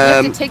 You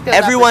have to take those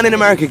Everyone in opportunities.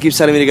 America keeps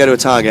telling me to go to a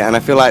Target, and I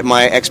feel like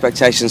my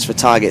expectations for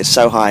Target is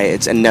so high,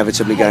 it's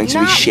inevitably going to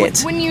be Not- shit.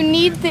 When you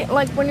need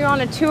when you're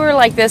on a tour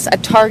like this, a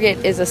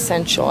Target is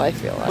essential. I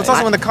feel like. Well, it's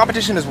also when the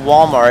competition is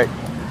Walmart.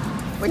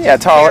 Which Yeah,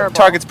 is terrible.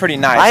 Target's pretty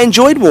nice. I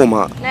enjoyed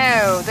Walmart.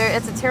 No,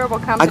 it's a terrible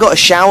company. I got a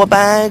shower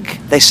bag.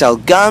 They sell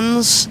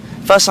guns.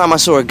 First time I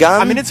saw a gun.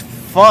 I mean, it's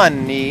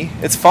funny.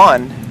 It's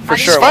fun, for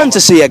do you sure. It's fun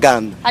to see a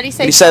gun. How do you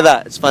say? When you say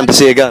that, it's fun to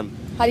see a gun.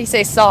 How do you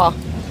say saw?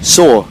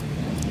 Saw.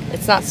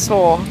 It's not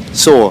saw.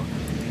 Saw.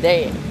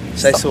 They.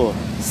 Say saw.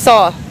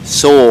 Saw.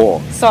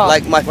 Saw. Saw.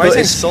 Like my Why are you foot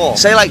saying is. saw?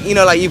 Say like, you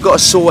know, like you've got a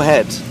sore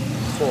head.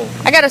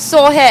 I got a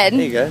sore head.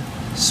 There you go.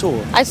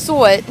 Saw. I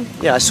saw it.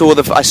 Yeah, I saw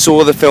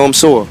the film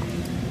Saw.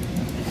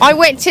 I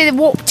went to the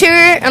Warped Tour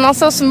and I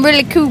saw some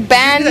really cool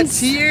bands.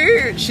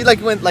 She like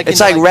went like.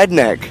 It's into, like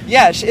redneck.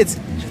 Yeah,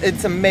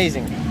 it's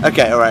amazing.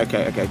 Okay, alright,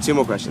 okay. 2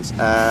 more questions. He's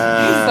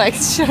like,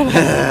 shut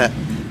up.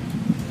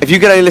 If you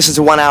could only listen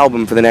to one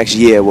album for the next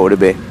year, what would it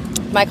be?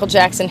 Michael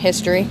Jackson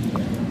History.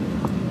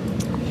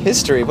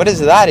 History. What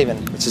is that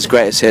even? It's his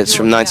greatest hits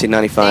from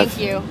 1995.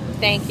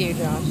 Thank you,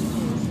 Josh.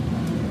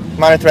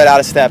 Minor Threat, Out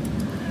of Step.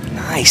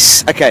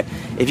 Nice. Okay,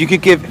 if you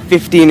could give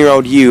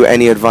 15-year-old you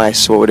any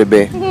advice, what would it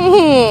be?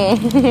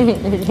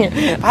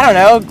 I don't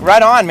know.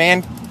 Right on,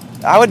 man.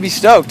 I would be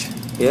stoked.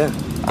 Yeah.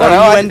 I don't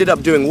know. You ended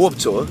up doing Warped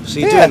Tour, so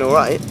you're Yeah. doing all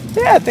right.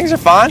 Yeah, things are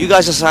fine. You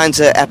guys are signed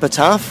to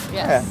Epitaph.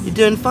 Yes. You're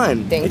doing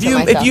fine. Think If to you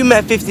myself. if you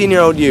met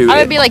 15-year-old you, I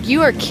would be like,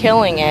 you are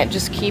killing it.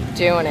 Just keep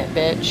doing it,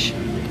 bitch.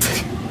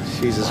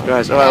 Jesus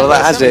Christ. All right, well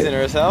that has Somebody's it. into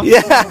herself.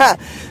 Yeah.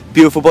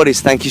 Beautiful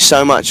Bodies, thank you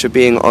so much for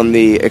being on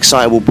the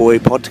Excitable Boy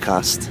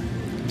podcast.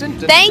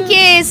 Thank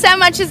you so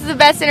much. This is the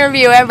best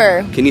interview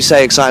ever. Can you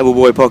say Excitable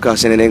Boy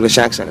podcast in an English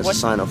accent as a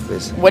sign off,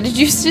 please? What did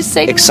you just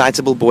say?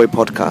 Excitable Boy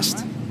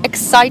podcast.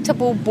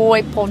 Excitable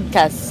Boy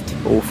Podcast.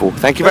 Awful.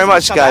 Thank you very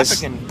much, South guys.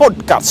 African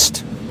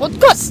podcast.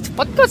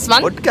 Podcast,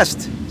 man.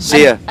 Podcast.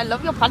 See ya. I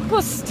love your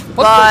podcast.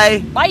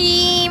 Bye.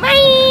 Bye.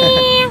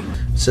 Bye.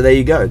 So there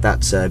you go.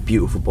 That's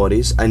Beautiful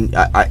Bodies, and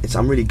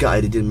I'm really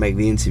gutted he didn't make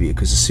the interview,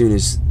 because as soon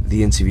as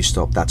the interview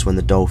stopped, that's when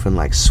the dolphin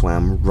like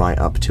swam right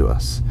up to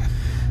us.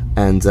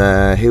 And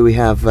here we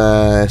have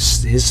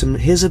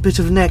here's a bit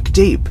of Neck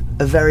Deep,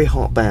 a very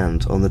hot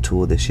band on the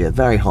tour this year.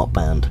 Very hot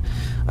band.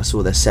 I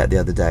saw their set the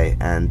other day,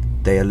 and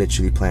they are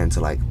literally playing to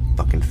like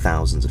fucking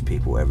thousands of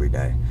people every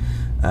day.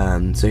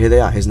 So here they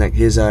are.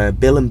 Here's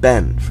Bill and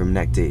Ben from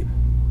Neck Deep.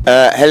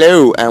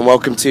 Hello and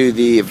welcome to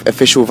the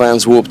official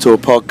Vans Warped Tour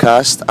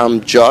podcast.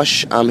 I'm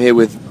Josh. I'm here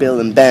with Bill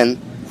and Ben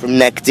from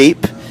Neck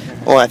Deep.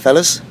 All right,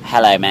 fellas.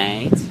 Hello,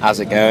 mate. How's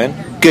it going?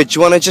 Good. Do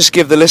you want to just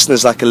give the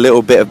listeners like a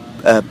little bit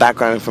of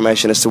background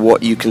information as to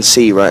what you can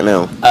see right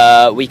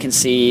now? We can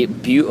see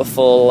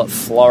beautiful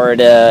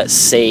Florida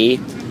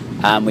sea.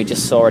 We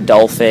just saw a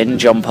dolphin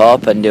jump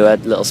up and do a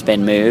little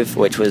spin move,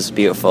 which was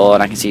beautiful.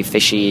 And I can see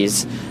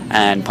fishies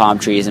and palm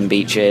trees and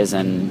beaches,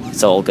 and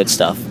it's all good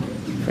stuff.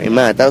 Pretty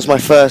mad. That was my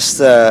first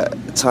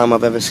time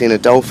I've ever seen a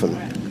dolphin.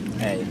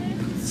 Hey,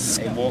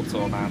 Warped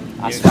Tour, man.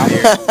 That's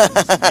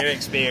New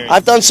experience.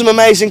 I've done some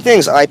amazing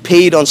things. I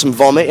peed on some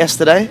vomit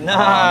yesterday,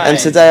 Nice. and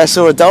today I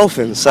saw a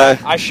dolphin. So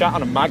I shot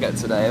on a maggot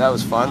today. That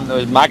was fun. There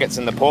was maggots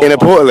in the portaloo. In a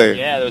portaloo?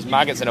 Yeah, there was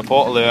maggots in a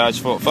portaloo. I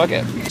just thought, fuck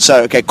it.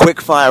 So okay,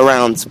 quick fire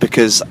round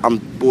because I'm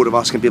bored of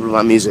asking people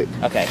about music.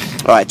 Okay.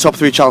 All right, top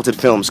 3 childhood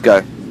films.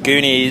 Go.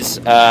 Goonies,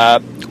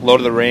 Lord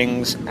of the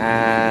Rings,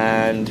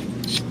 and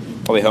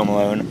probably Home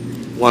Alone.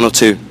 1 or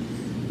 2.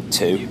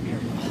 2.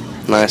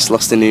 Nice.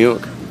 Lost in New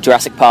York.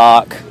 Jurassic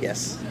Park.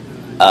 Yes.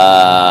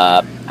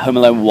 Home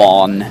Alone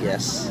 1.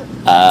 Yes.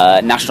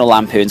 National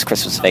Lampoon's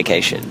Christmas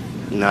Vacation.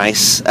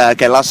 Nice.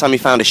 Okay, last time you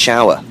found a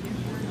shower.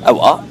 A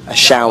what? A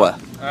shower.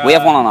 We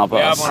have one on our We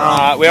have bus.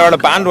 one. We are on a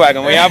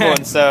bandwagon. We have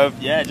one. So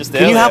yeah, just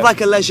Can you have like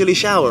a leisurely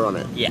shower on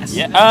it? Yes.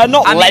 Yeah.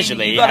 Not I mean,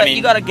 leisurely.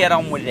 You gotta get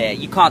on with it.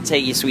 You can't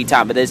take your sweet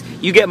time, but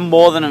you get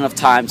more than enough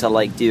time to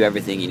like do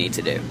everything you need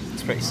to do.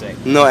 it's pretty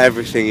sick. Not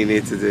everything you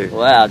need to do.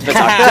 Well, depends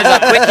how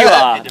quick you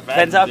are. It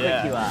Depends how quick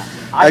yeah. you are.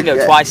 I can Okay.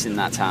 go twice in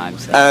that time.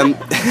 So.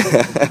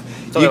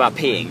 Talking about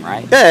peeing,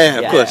 right? Yeah,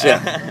 of course,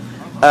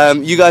 yeah.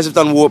 You guys have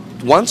done Warp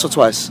once or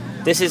twice?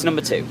 This is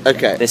number 2.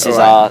 Okay, This is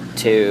alright. our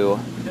 2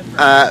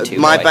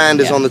 My band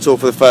is on the tour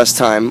for the first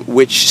time.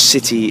 Which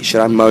city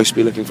should I most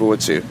be looking forward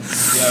to?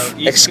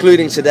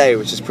 Excluding today,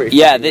 which is pretty.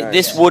 Yeah, nice.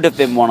 this would have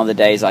been one of the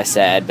days I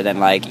said, but then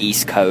like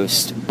East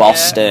Coast,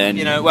 Boston.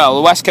 You know, well,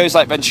 the West Coast,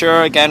 like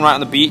Ventura, again, right on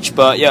the beach.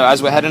 But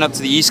as we're heading up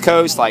to the East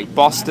Coast, like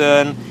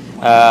Boston,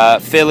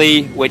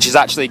 Philly, which is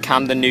actually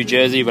Camden, New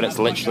Jersey, but it's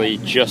literally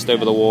just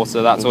over the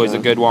water. That's always a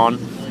good one.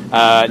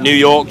 New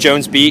York,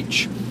 Jones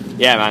Beach.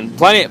 Yeah, man,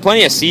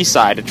 plenty of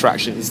seaside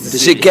attractions.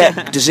 Does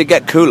it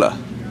get cooler?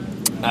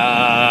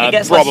 It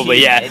gets probably,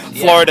 less yeah. humid,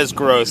 Florida's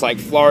gross. Like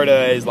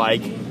Florida is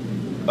like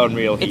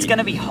unreal heat. It's going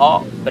to be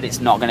hot, but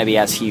it's not going to be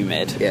as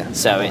humid. Yeah.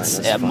 So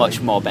it's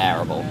much more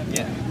bearable.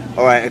 Yeah.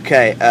 All right.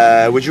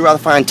 Okay. Would you rather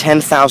find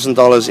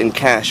 $10,000 in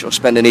cash or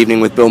spend an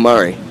evening with Bill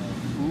Murray?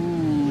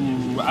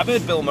 I've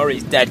heard Bill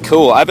Murray's dead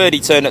cool. I've heard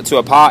he turned up to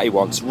a party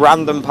once,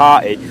 random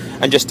party,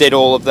 and just did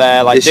all of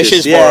their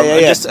dishes for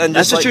him. And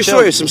That's just, a true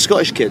story of some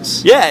Scottish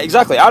kids. Yeah,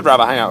 exactly. I'd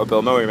rather hang out with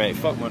Bill Murray, mate.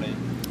 Fuck money.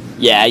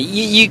 Yeah,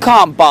 you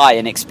can't buy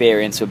an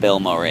experience with Bill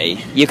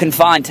Murray. You can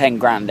find 10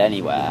 grand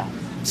anywhere,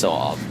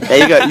 sort of. There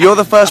you go. You're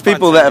the first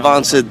people that have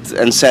answered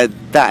and said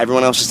that.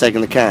 Everyone else is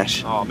taking the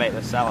cash. Oh, mate,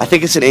 let's sell it. I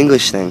think it's an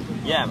English thing.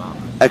 Yeah, man.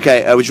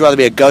 Okay, would you rather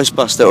be a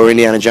Ghostbuster or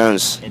Indiana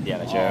Jones?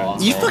 Indiana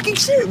Jones. You fucking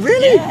serious?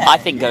 Really? Yeah. I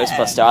think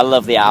Ghostbuster. I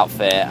love the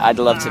outfit. I'd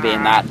love to be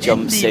in that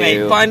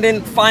jumpsuit.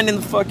 Finding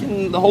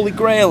the Holy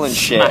Grail and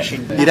shit.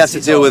 You'd have to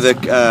deal with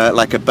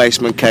a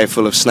basement cave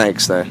full of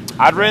snakes, though.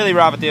 I'd really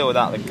rather deal with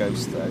that than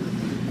Ghost, though.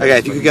 Okay,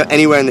 if you could go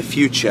anywhere in the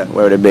future,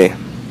 where would it be?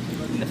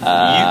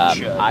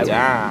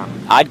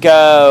 I'd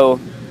go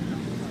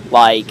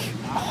like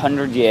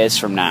 100 years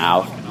from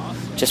now,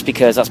 just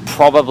because that's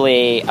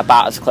probably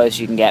about as close as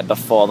you can get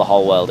before the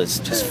whole world is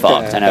just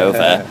fucked and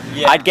over.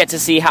 Yeah. I'd get to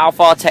see how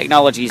far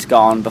technology's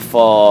gone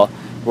before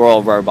we're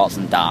all robots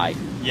and die.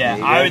 Yeah,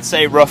 I would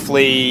say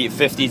roughly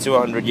 50 to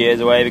 100 years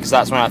away, because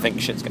that's when I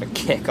think shit's going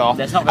to kick off.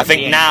 I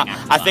think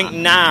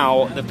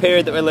now, the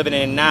period that we're living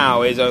in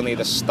now is only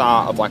the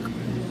start of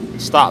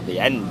the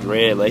end,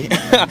 really.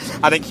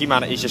 I think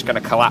humanity's just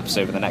going to collapse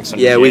over the next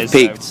 100 years. Yeah, we've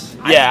peaked. So.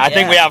 I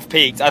think we have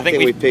peaked. I think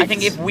we've peaked. I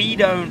think if we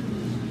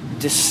don't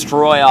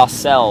destroy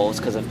ourselves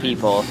because of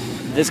people,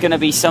 there's going to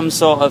be some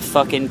sort of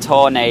fucking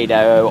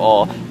tornado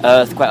or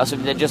earthquake or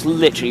something that just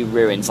literally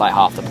ruins like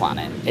half the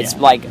planet. It's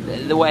like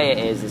the way it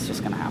is, it's just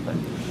going to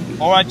happen.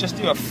 Or I'd just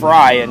do a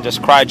fry and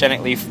just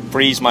cryogenically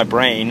freeze my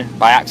brain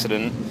by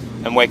accident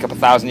and wake up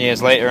 1,000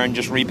 years later and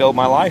just rebuild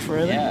my life,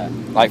 really. Yeah.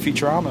 Like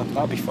Futurama.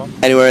 That'd be fun.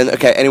 Anywhere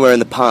in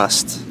the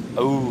past.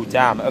 Oh,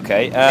 damn.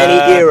 Okay.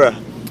 Any era.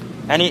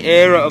 Any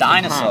era of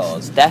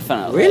Dinosaurs, the past.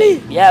 definitely.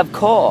 Really? Yeah, of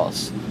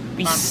course.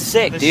 Be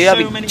sick, dude. so I'd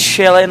be many-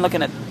 chilling,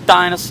 looking at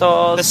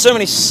dinosaurs. There's so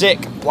many sick,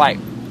 like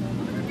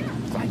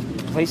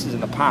places in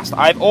the past.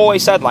 I've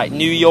always said, like,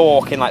 New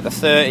York in, like, the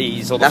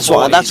 30s or the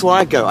 40s. That's where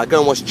I go. I go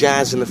and watch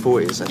jazz in the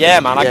 40s. Yeah,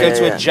 man. I'd go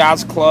to a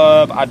jazz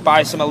club. I'd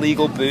buy some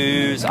illegal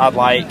booze. I'd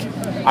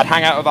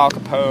hang out with Al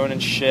Capone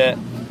and shit.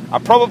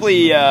 I'd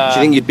probably...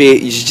 Do you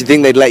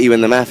think they'd let you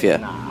in the mafia?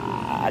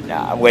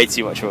 Nah, I'm way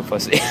too much of a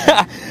pussy.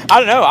 I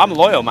don't know. I'm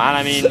loyal, man.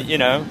 I mean,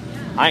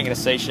 I ain't gonna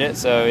say shit.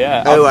 So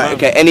yeah. Oh right,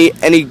 okay.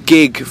 Any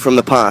gig from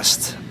the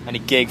past? Any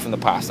gig from the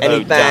past?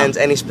 Any band?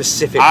 Any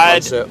specific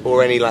concert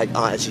or any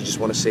artists you just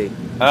want to see?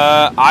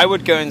 I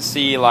would go and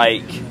see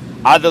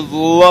I'd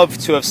love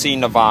to have seen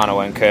Nirvana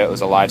when Kurt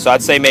was alive. So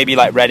I'd say maybe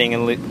like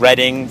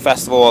Reading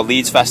Festival or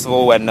Leeds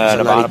Festival when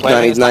Nirvana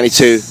played.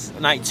 92.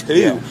 92.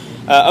 Yeah.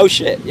 Oh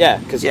shit, yeah,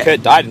 because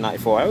Kurt died in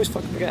 94. I always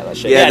fucking forget that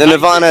shit. Yeah, the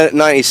Nirvana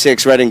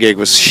 96 Reading gig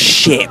was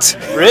shit.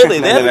 Really?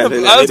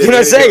 I was going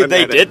to say,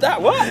 they did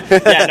that? What?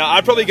 Yeah, no,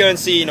 I'd probably go and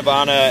see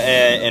Nirvana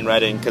in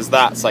Reading, because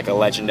that's like a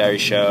legendary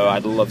show.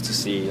 I'd love to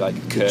see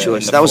Kurt.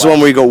 That was the one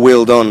where he got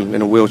wheeled on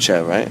in a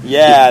wheelchair, right?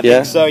 Yeah, I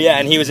think so, yeah,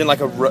 and he was in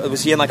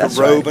was he in a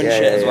robe and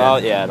shit as well?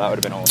 Yeah, that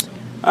would have been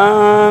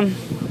awesome.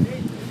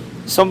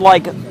 Some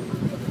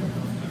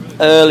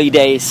early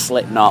days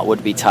Slipknot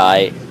would be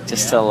tight.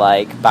 Just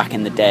to back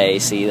in the day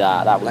see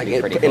that would be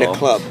pretty cool. In a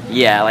club?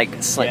 Yeah,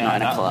 Slipknot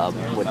in a club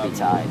would be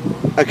tight.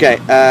 Okay,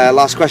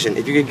 last question.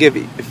 If you could give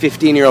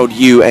 15-year-old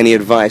you any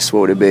advice, what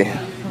would it be?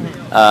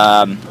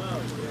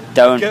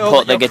 Don't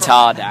put the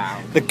guitar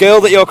down. The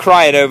girl that you're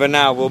crying over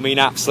now will mean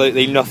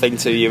absolutely nothing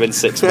to you in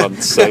 6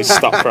 months, so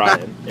stop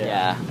crying.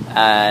 Yeah,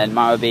 and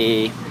mine would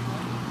be,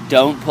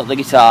 don't put the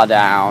guitar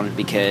down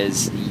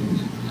because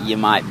you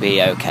might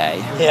be okay.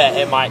 Yeah,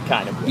 it might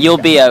kind of be. You'll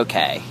be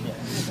okay.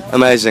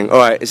 Amazing. All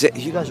right, is it?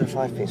 You guys are a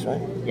 5-piece,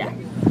 right? Yeah.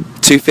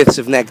 2/5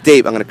 of Neck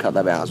Deep. I'm going to cut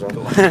that out as well.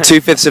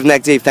 2/5 of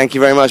Neck Deep. Thank you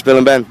very much, Bill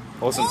and Ben.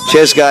 Awesome.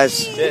 Cheers,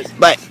 guys. Cheers.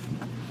 Bye.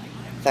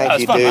 Thank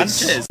you, fun,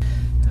 dudes. Man. Cheers.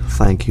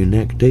 Thank you,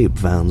 Neck Deep,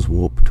 Vans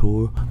Warped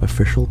Tour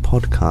official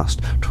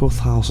podcast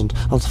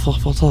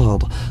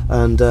 2014.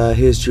 And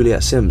here's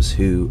Juliet Sims,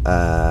 who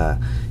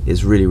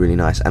is really, really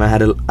nice. And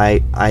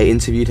I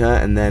interviewed her,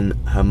 and then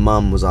her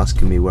mum was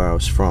asking me where I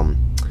was from,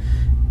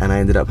 and I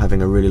ended up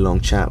having a really long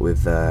chat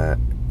with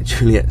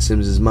Juliet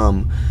Sims's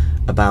mum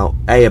about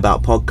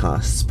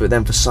podcasts, but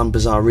then for some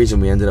bizarre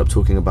reason we ended up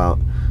talking about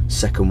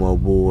Second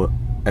World War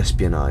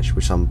espionage,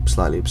 which I'm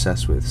slightly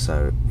obsessed with.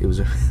 So it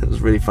was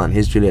really fun.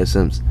 Here's Juliet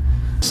Sims.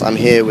 So I'm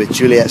here with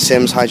Juliet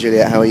Sims. Hi,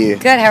 Juliet. How are you?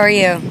 Good, how are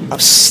you? I'm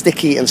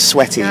sticky and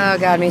sweaty. Oh,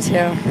 God, me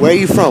too. Where are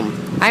you from?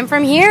 I'm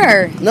from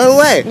here. No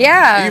way.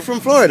 Yeah. Are you from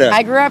Florida?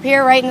 I grew up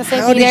here right in the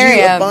St. How Pete did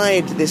area. you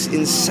abide this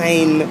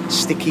insane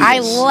stickiness? I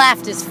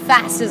left as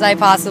fast as I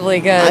possibly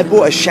could. I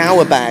bought a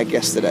shower bag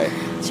yesterday.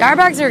 Shower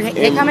bags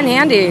they come in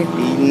handy.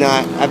 No,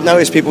 I've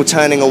noticed people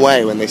turning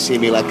away when they see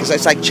me, like, because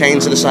it's like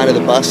chained to the side of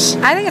the bus.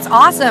 I think it's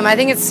awesome. I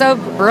think it's so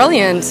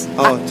brilliant.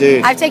 Oh,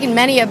 dude. I've taken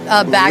many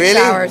bag Really?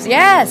 showers.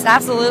 Yes,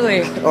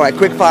 absolutely. All right,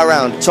 quick fire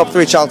round. Top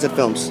 3 childhood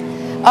films.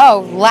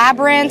 Oh,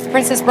 Labyrinth,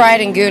 Princess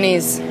Bride, and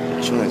Goonies.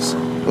 Choice.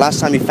 Last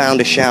time you found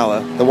a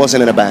shower that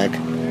wasn't in a bag.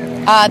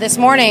 This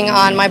morning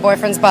on my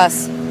boyfriend's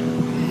bus.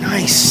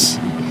 Nice.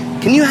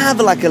 Can you have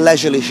like a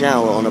leisurely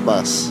shower on a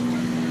bus?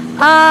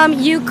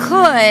 You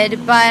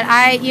could, but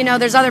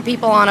there's other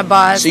people on the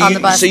bus.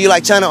 So you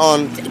like turn it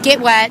on, Get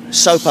wet.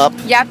 soap up,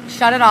 Yep,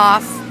 shut it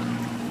off,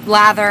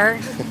 lather,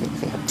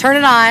 turn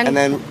it on, and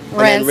then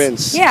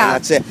rinse. Yeah. And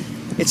that's it.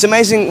 It's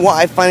amazing. What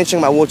I find interesting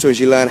about water is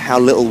you learn how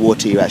little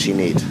water you actually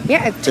need.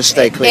 Yeah. To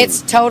stay clean.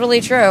 It's totally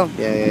true.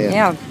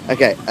 Yeah.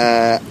 Okay,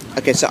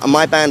 so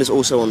my band is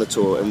also on the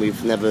tour, and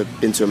we've never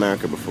been to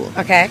America before.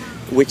 Okay.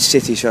 Which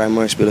city should I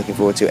most be looking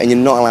forward to? And you're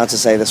not allowed to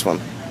say this one.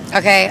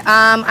 Okay,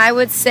 I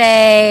would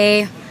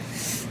say,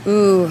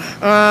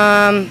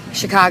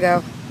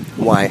 Chicago.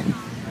 Why?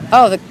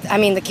 Oh,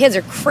 the kids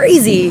are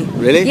crazy.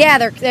 Really? Yeah,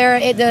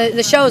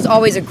 the show is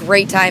always a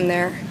great time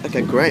there.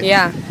 Okay, great.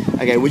 Yeah.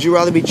 Okay, would you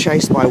rather be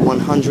chased by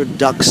 100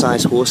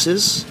 duck-sized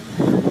horses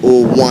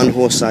or one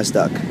horse-sized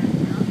duck?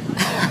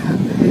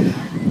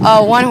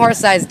 Oh, one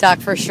horse-sized duck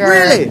for sure.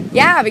 Really?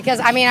 Yeah, because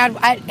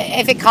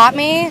if it caught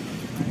me,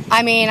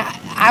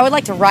 I would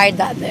like to ride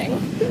that thing.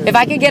 If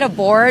I could get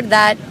aboard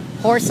that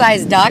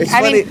horse-sized duck, It's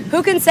funny.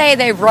 who can say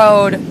they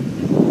rode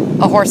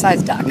a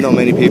horse-sized duck? Not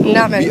many people.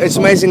 Not many. It's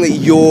amazing that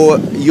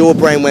your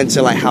brain went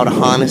to like how to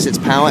harness its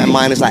power, and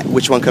mine is like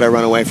which one could I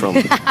run away from?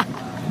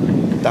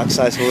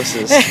 Duck-sized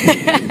horses.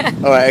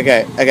 All right,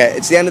 okay.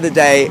 It's the end of the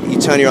day. You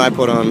turn your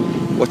iPod on.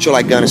 What's your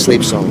like going to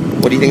sleep song?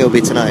 What do you think it'll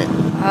be tonight?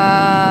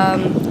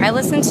 I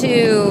listen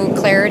to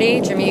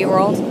Clarity, Jimmy Eat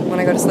World, when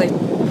I go to sleep.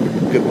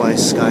 Goodbye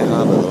Sky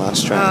Harbor, the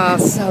last track. Oh,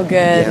 so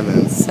good. Yeah,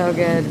 man. So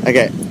good.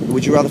 Okay,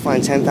 would you rather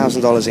find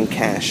 $10,000 in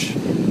cash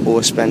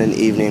or spend an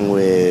evening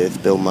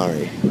with Bill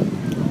Murray?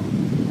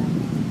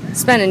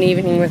 Spend an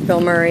evening with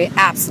Bill Murray,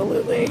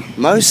 absolutely.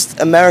 Most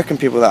American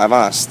people that I've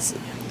asked,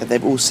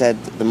 they've all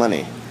said the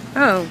money.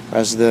 Oh.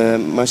 Whereas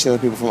most of the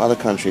other people from other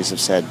countries have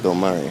said Bill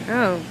Murray.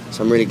 Oh.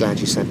 So I'm really glad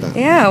you said that.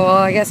 Yeah, well,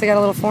 I guess I got a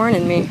little foreign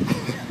in me.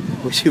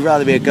 Would you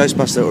rather be a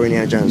Ghostbuster or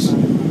Indiana Jones?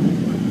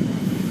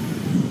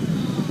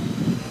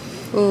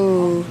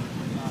 Ooh.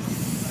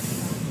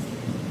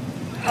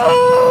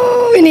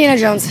 Oh, Indiana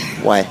Jones.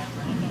 Why?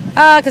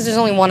 Because there's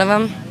only one of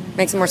them.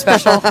 Makes it more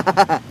special.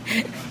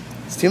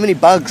 It's too many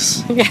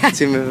bugs. Yeah.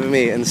 Too many for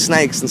me. And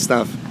snakes and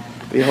stuff.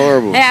 It'd be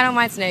horrible. Hey, I don't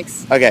mind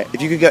snakes. Okay,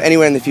 if you could go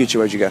anywhere in the future,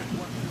 where'd you go?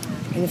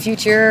 In the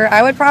future,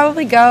 I would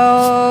probably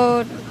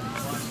go...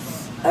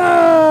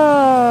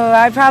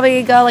 I'd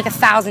probably go like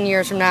 1,000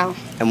 years from now.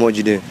 And what would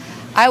you do?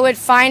 I would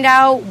find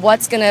out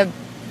what's going to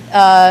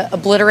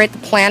obliterate the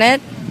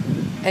planet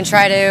and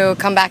try to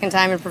come back in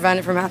time and prevent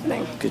it from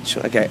happening. Good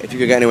choice. Okay, if you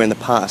could go anywhere in the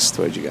past,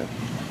 where'd you go?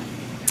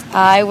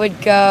 I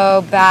would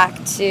go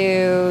back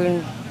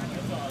to...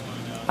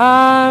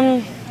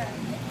 God,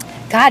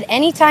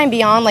 any time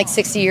beyond like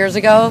 60 years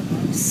ago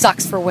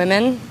sucks for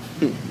women.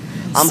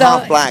 I'm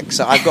half black,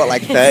 so I've got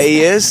like 30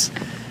 years.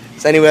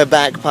 It's anywhere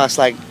back past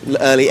like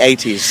early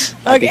 80s.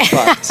 I'd be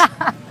fucked.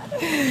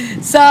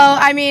 So,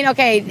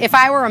 if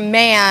I were a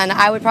man,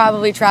 I would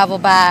probably travel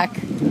back.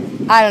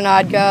 I don't know,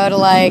 I'd go to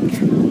like...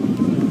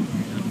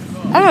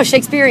 I don't know,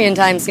 Shakespearean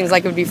time seems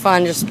like it would be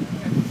fun, just...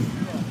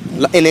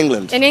 In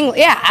England? In England,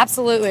 yeah,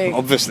 absolutely.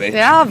 Obviously.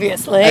 Yeah,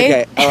 obviously.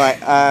 Okay,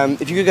 alright.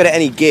 If you could go to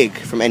any gig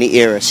from any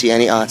era, see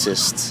any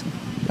artist,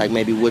 like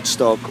maybe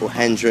Woodstock or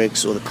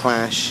Hendrix or The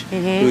Clash,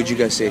 who would you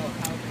go see?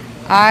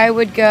 I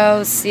would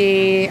go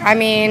see... I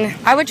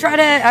would try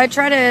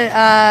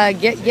to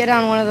get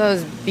on one of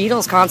those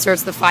Beatles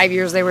concerts the 5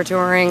 years they were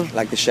touring.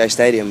 Like the Shea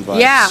Stadium vibes?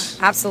 Yeah,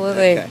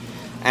 absolutely. Okay.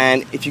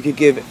 And if you could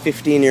give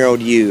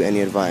 15-year-old you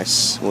any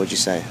advice, what would you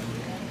say?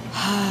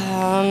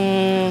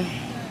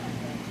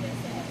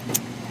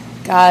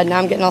 God, now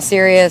I'm getting all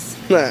serious.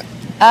 It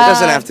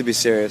doesn't have to be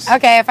serious.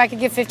 Okay, if I could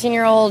give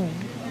 15-year-old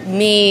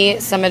me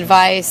some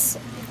advice,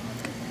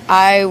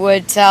 I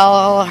would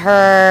tell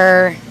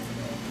her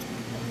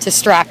to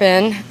strap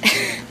in,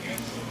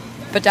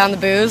 put down the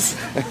booze.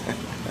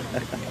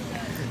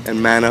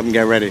 And man up and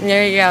get ready.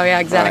 There you go, yeah,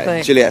 exactly. All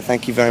right, Juliet,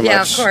 thank you very much.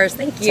 Yeah, of course,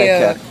 thank you. Take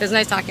care. It was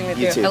nice talking with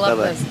You you. too, I love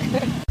bye-bye.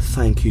 this.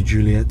 Thank you,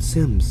 Juliet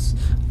Sims.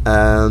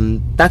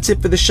 That's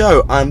it for the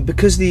show.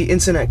 Because the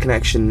internet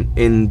connection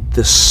in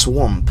the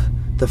swamp,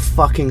 the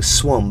fucking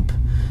swamp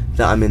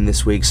that I'm in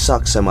this week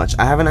sucks so much,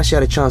 I haven't actually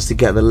had a chance to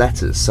get the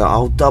letters, so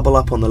I'll double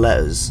up on the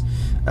letters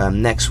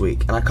next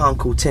week. And I can't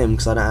call Tim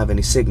because I don't have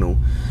any signal.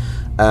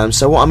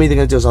 So what I'm either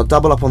going to do is I'll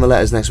double up on the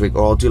letters next week,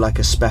 or I'll do like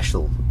a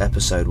special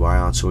episode where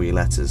I answer all your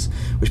letters.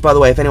 Which, by the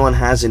way, if anyone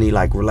has any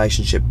like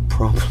relationship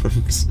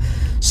problems,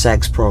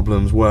 sex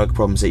problems, work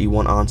problems that you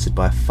want answered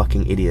by a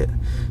fucking idiot,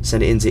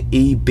 send it into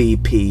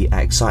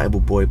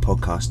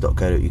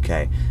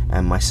ebp@excitableboypodcast.co.uk,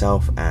 and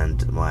myself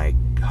and my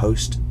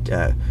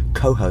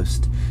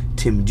co-host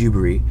Tim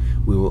Dewberry,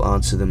 we will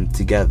answer them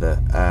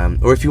together.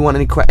 Or if you want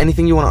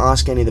anything you want to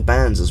ask any of the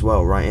bands as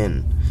well, write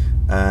in.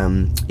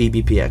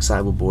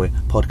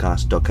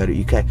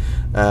 ebp@excitableboypodcast.co.uk.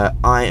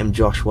 I am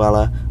Josh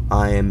Weller.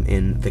 I am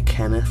in the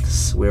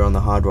Kenneths. We're on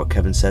the Hard Rock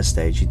Kevin Says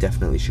stage. You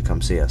definitely should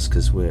come see us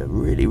because we're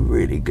really,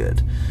 really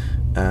good.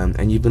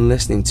 And you've been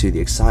listening to the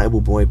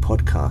Excitable Boy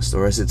podcast,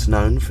 or as it's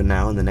known for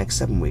now in the next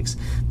 7 weeks,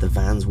 the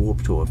Vans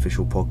Warped Tour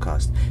official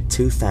podcast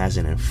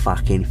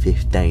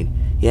 2015.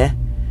 Yeah?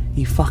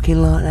 You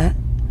fucking like that?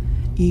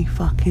 You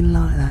fucking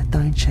like that,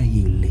 don't you,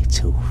 you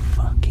little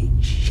fucking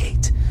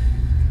shit?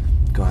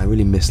 God, I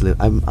really miss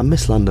I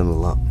miss London a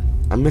lot.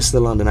 I miss the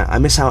London. I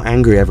miss how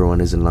angry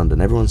everyone is in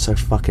London. Everyone's so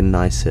fucking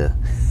nice here.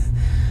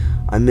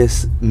 I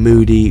miss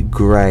moody,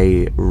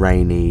 grey,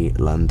 rainy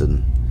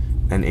London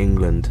and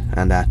England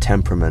and our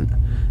temperament.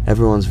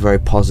 Everyone's very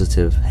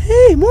positive.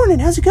 Hey, morning,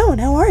 how's it going?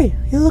 How are you?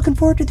 You looking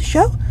forward to the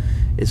show?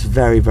 It's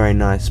very, very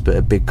nice, but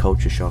a big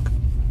culture shock.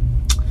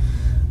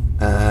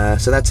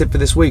 So that's it for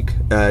this week.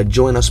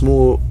 Join us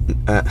more.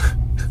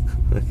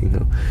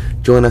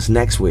 Join us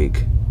next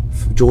week.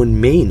 Join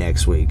me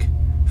next week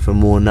for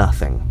more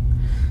nothing.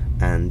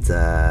 And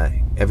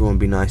everyone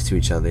be nice to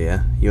each other,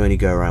 yeah? You only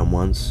go around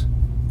once.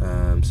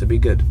 So be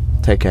good.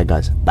 Take care,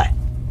 guys. Bye.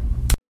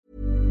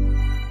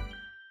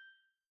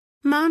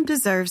 Mom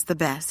deserves the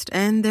best,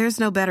 and there's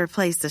no better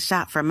place to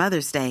shop for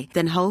Mother's Day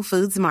than Whole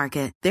Foods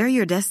Market. They're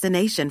your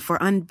destination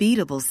for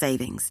unbeatable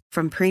savings,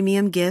 from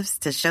premium gifts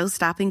to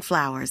show-stopping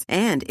flowers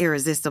and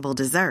irresistible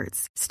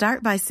desserts.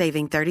 Start by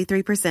saving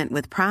 33%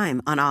 with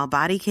Prime on all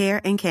body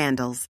care and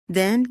candles.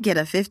 Then get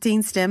a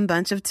 15-stem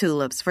bunch of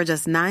tulips for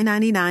just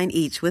 $9.99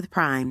 each with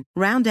Prime.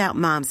 Round out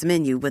Mom's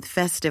menu with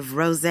festive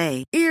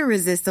rosé,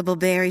 irresistible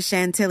berry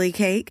chantilly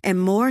cake,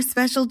 and more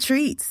special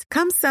treats.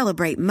 Come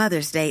celebrate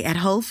Mother's Day at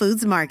Whole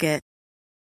Foods Market.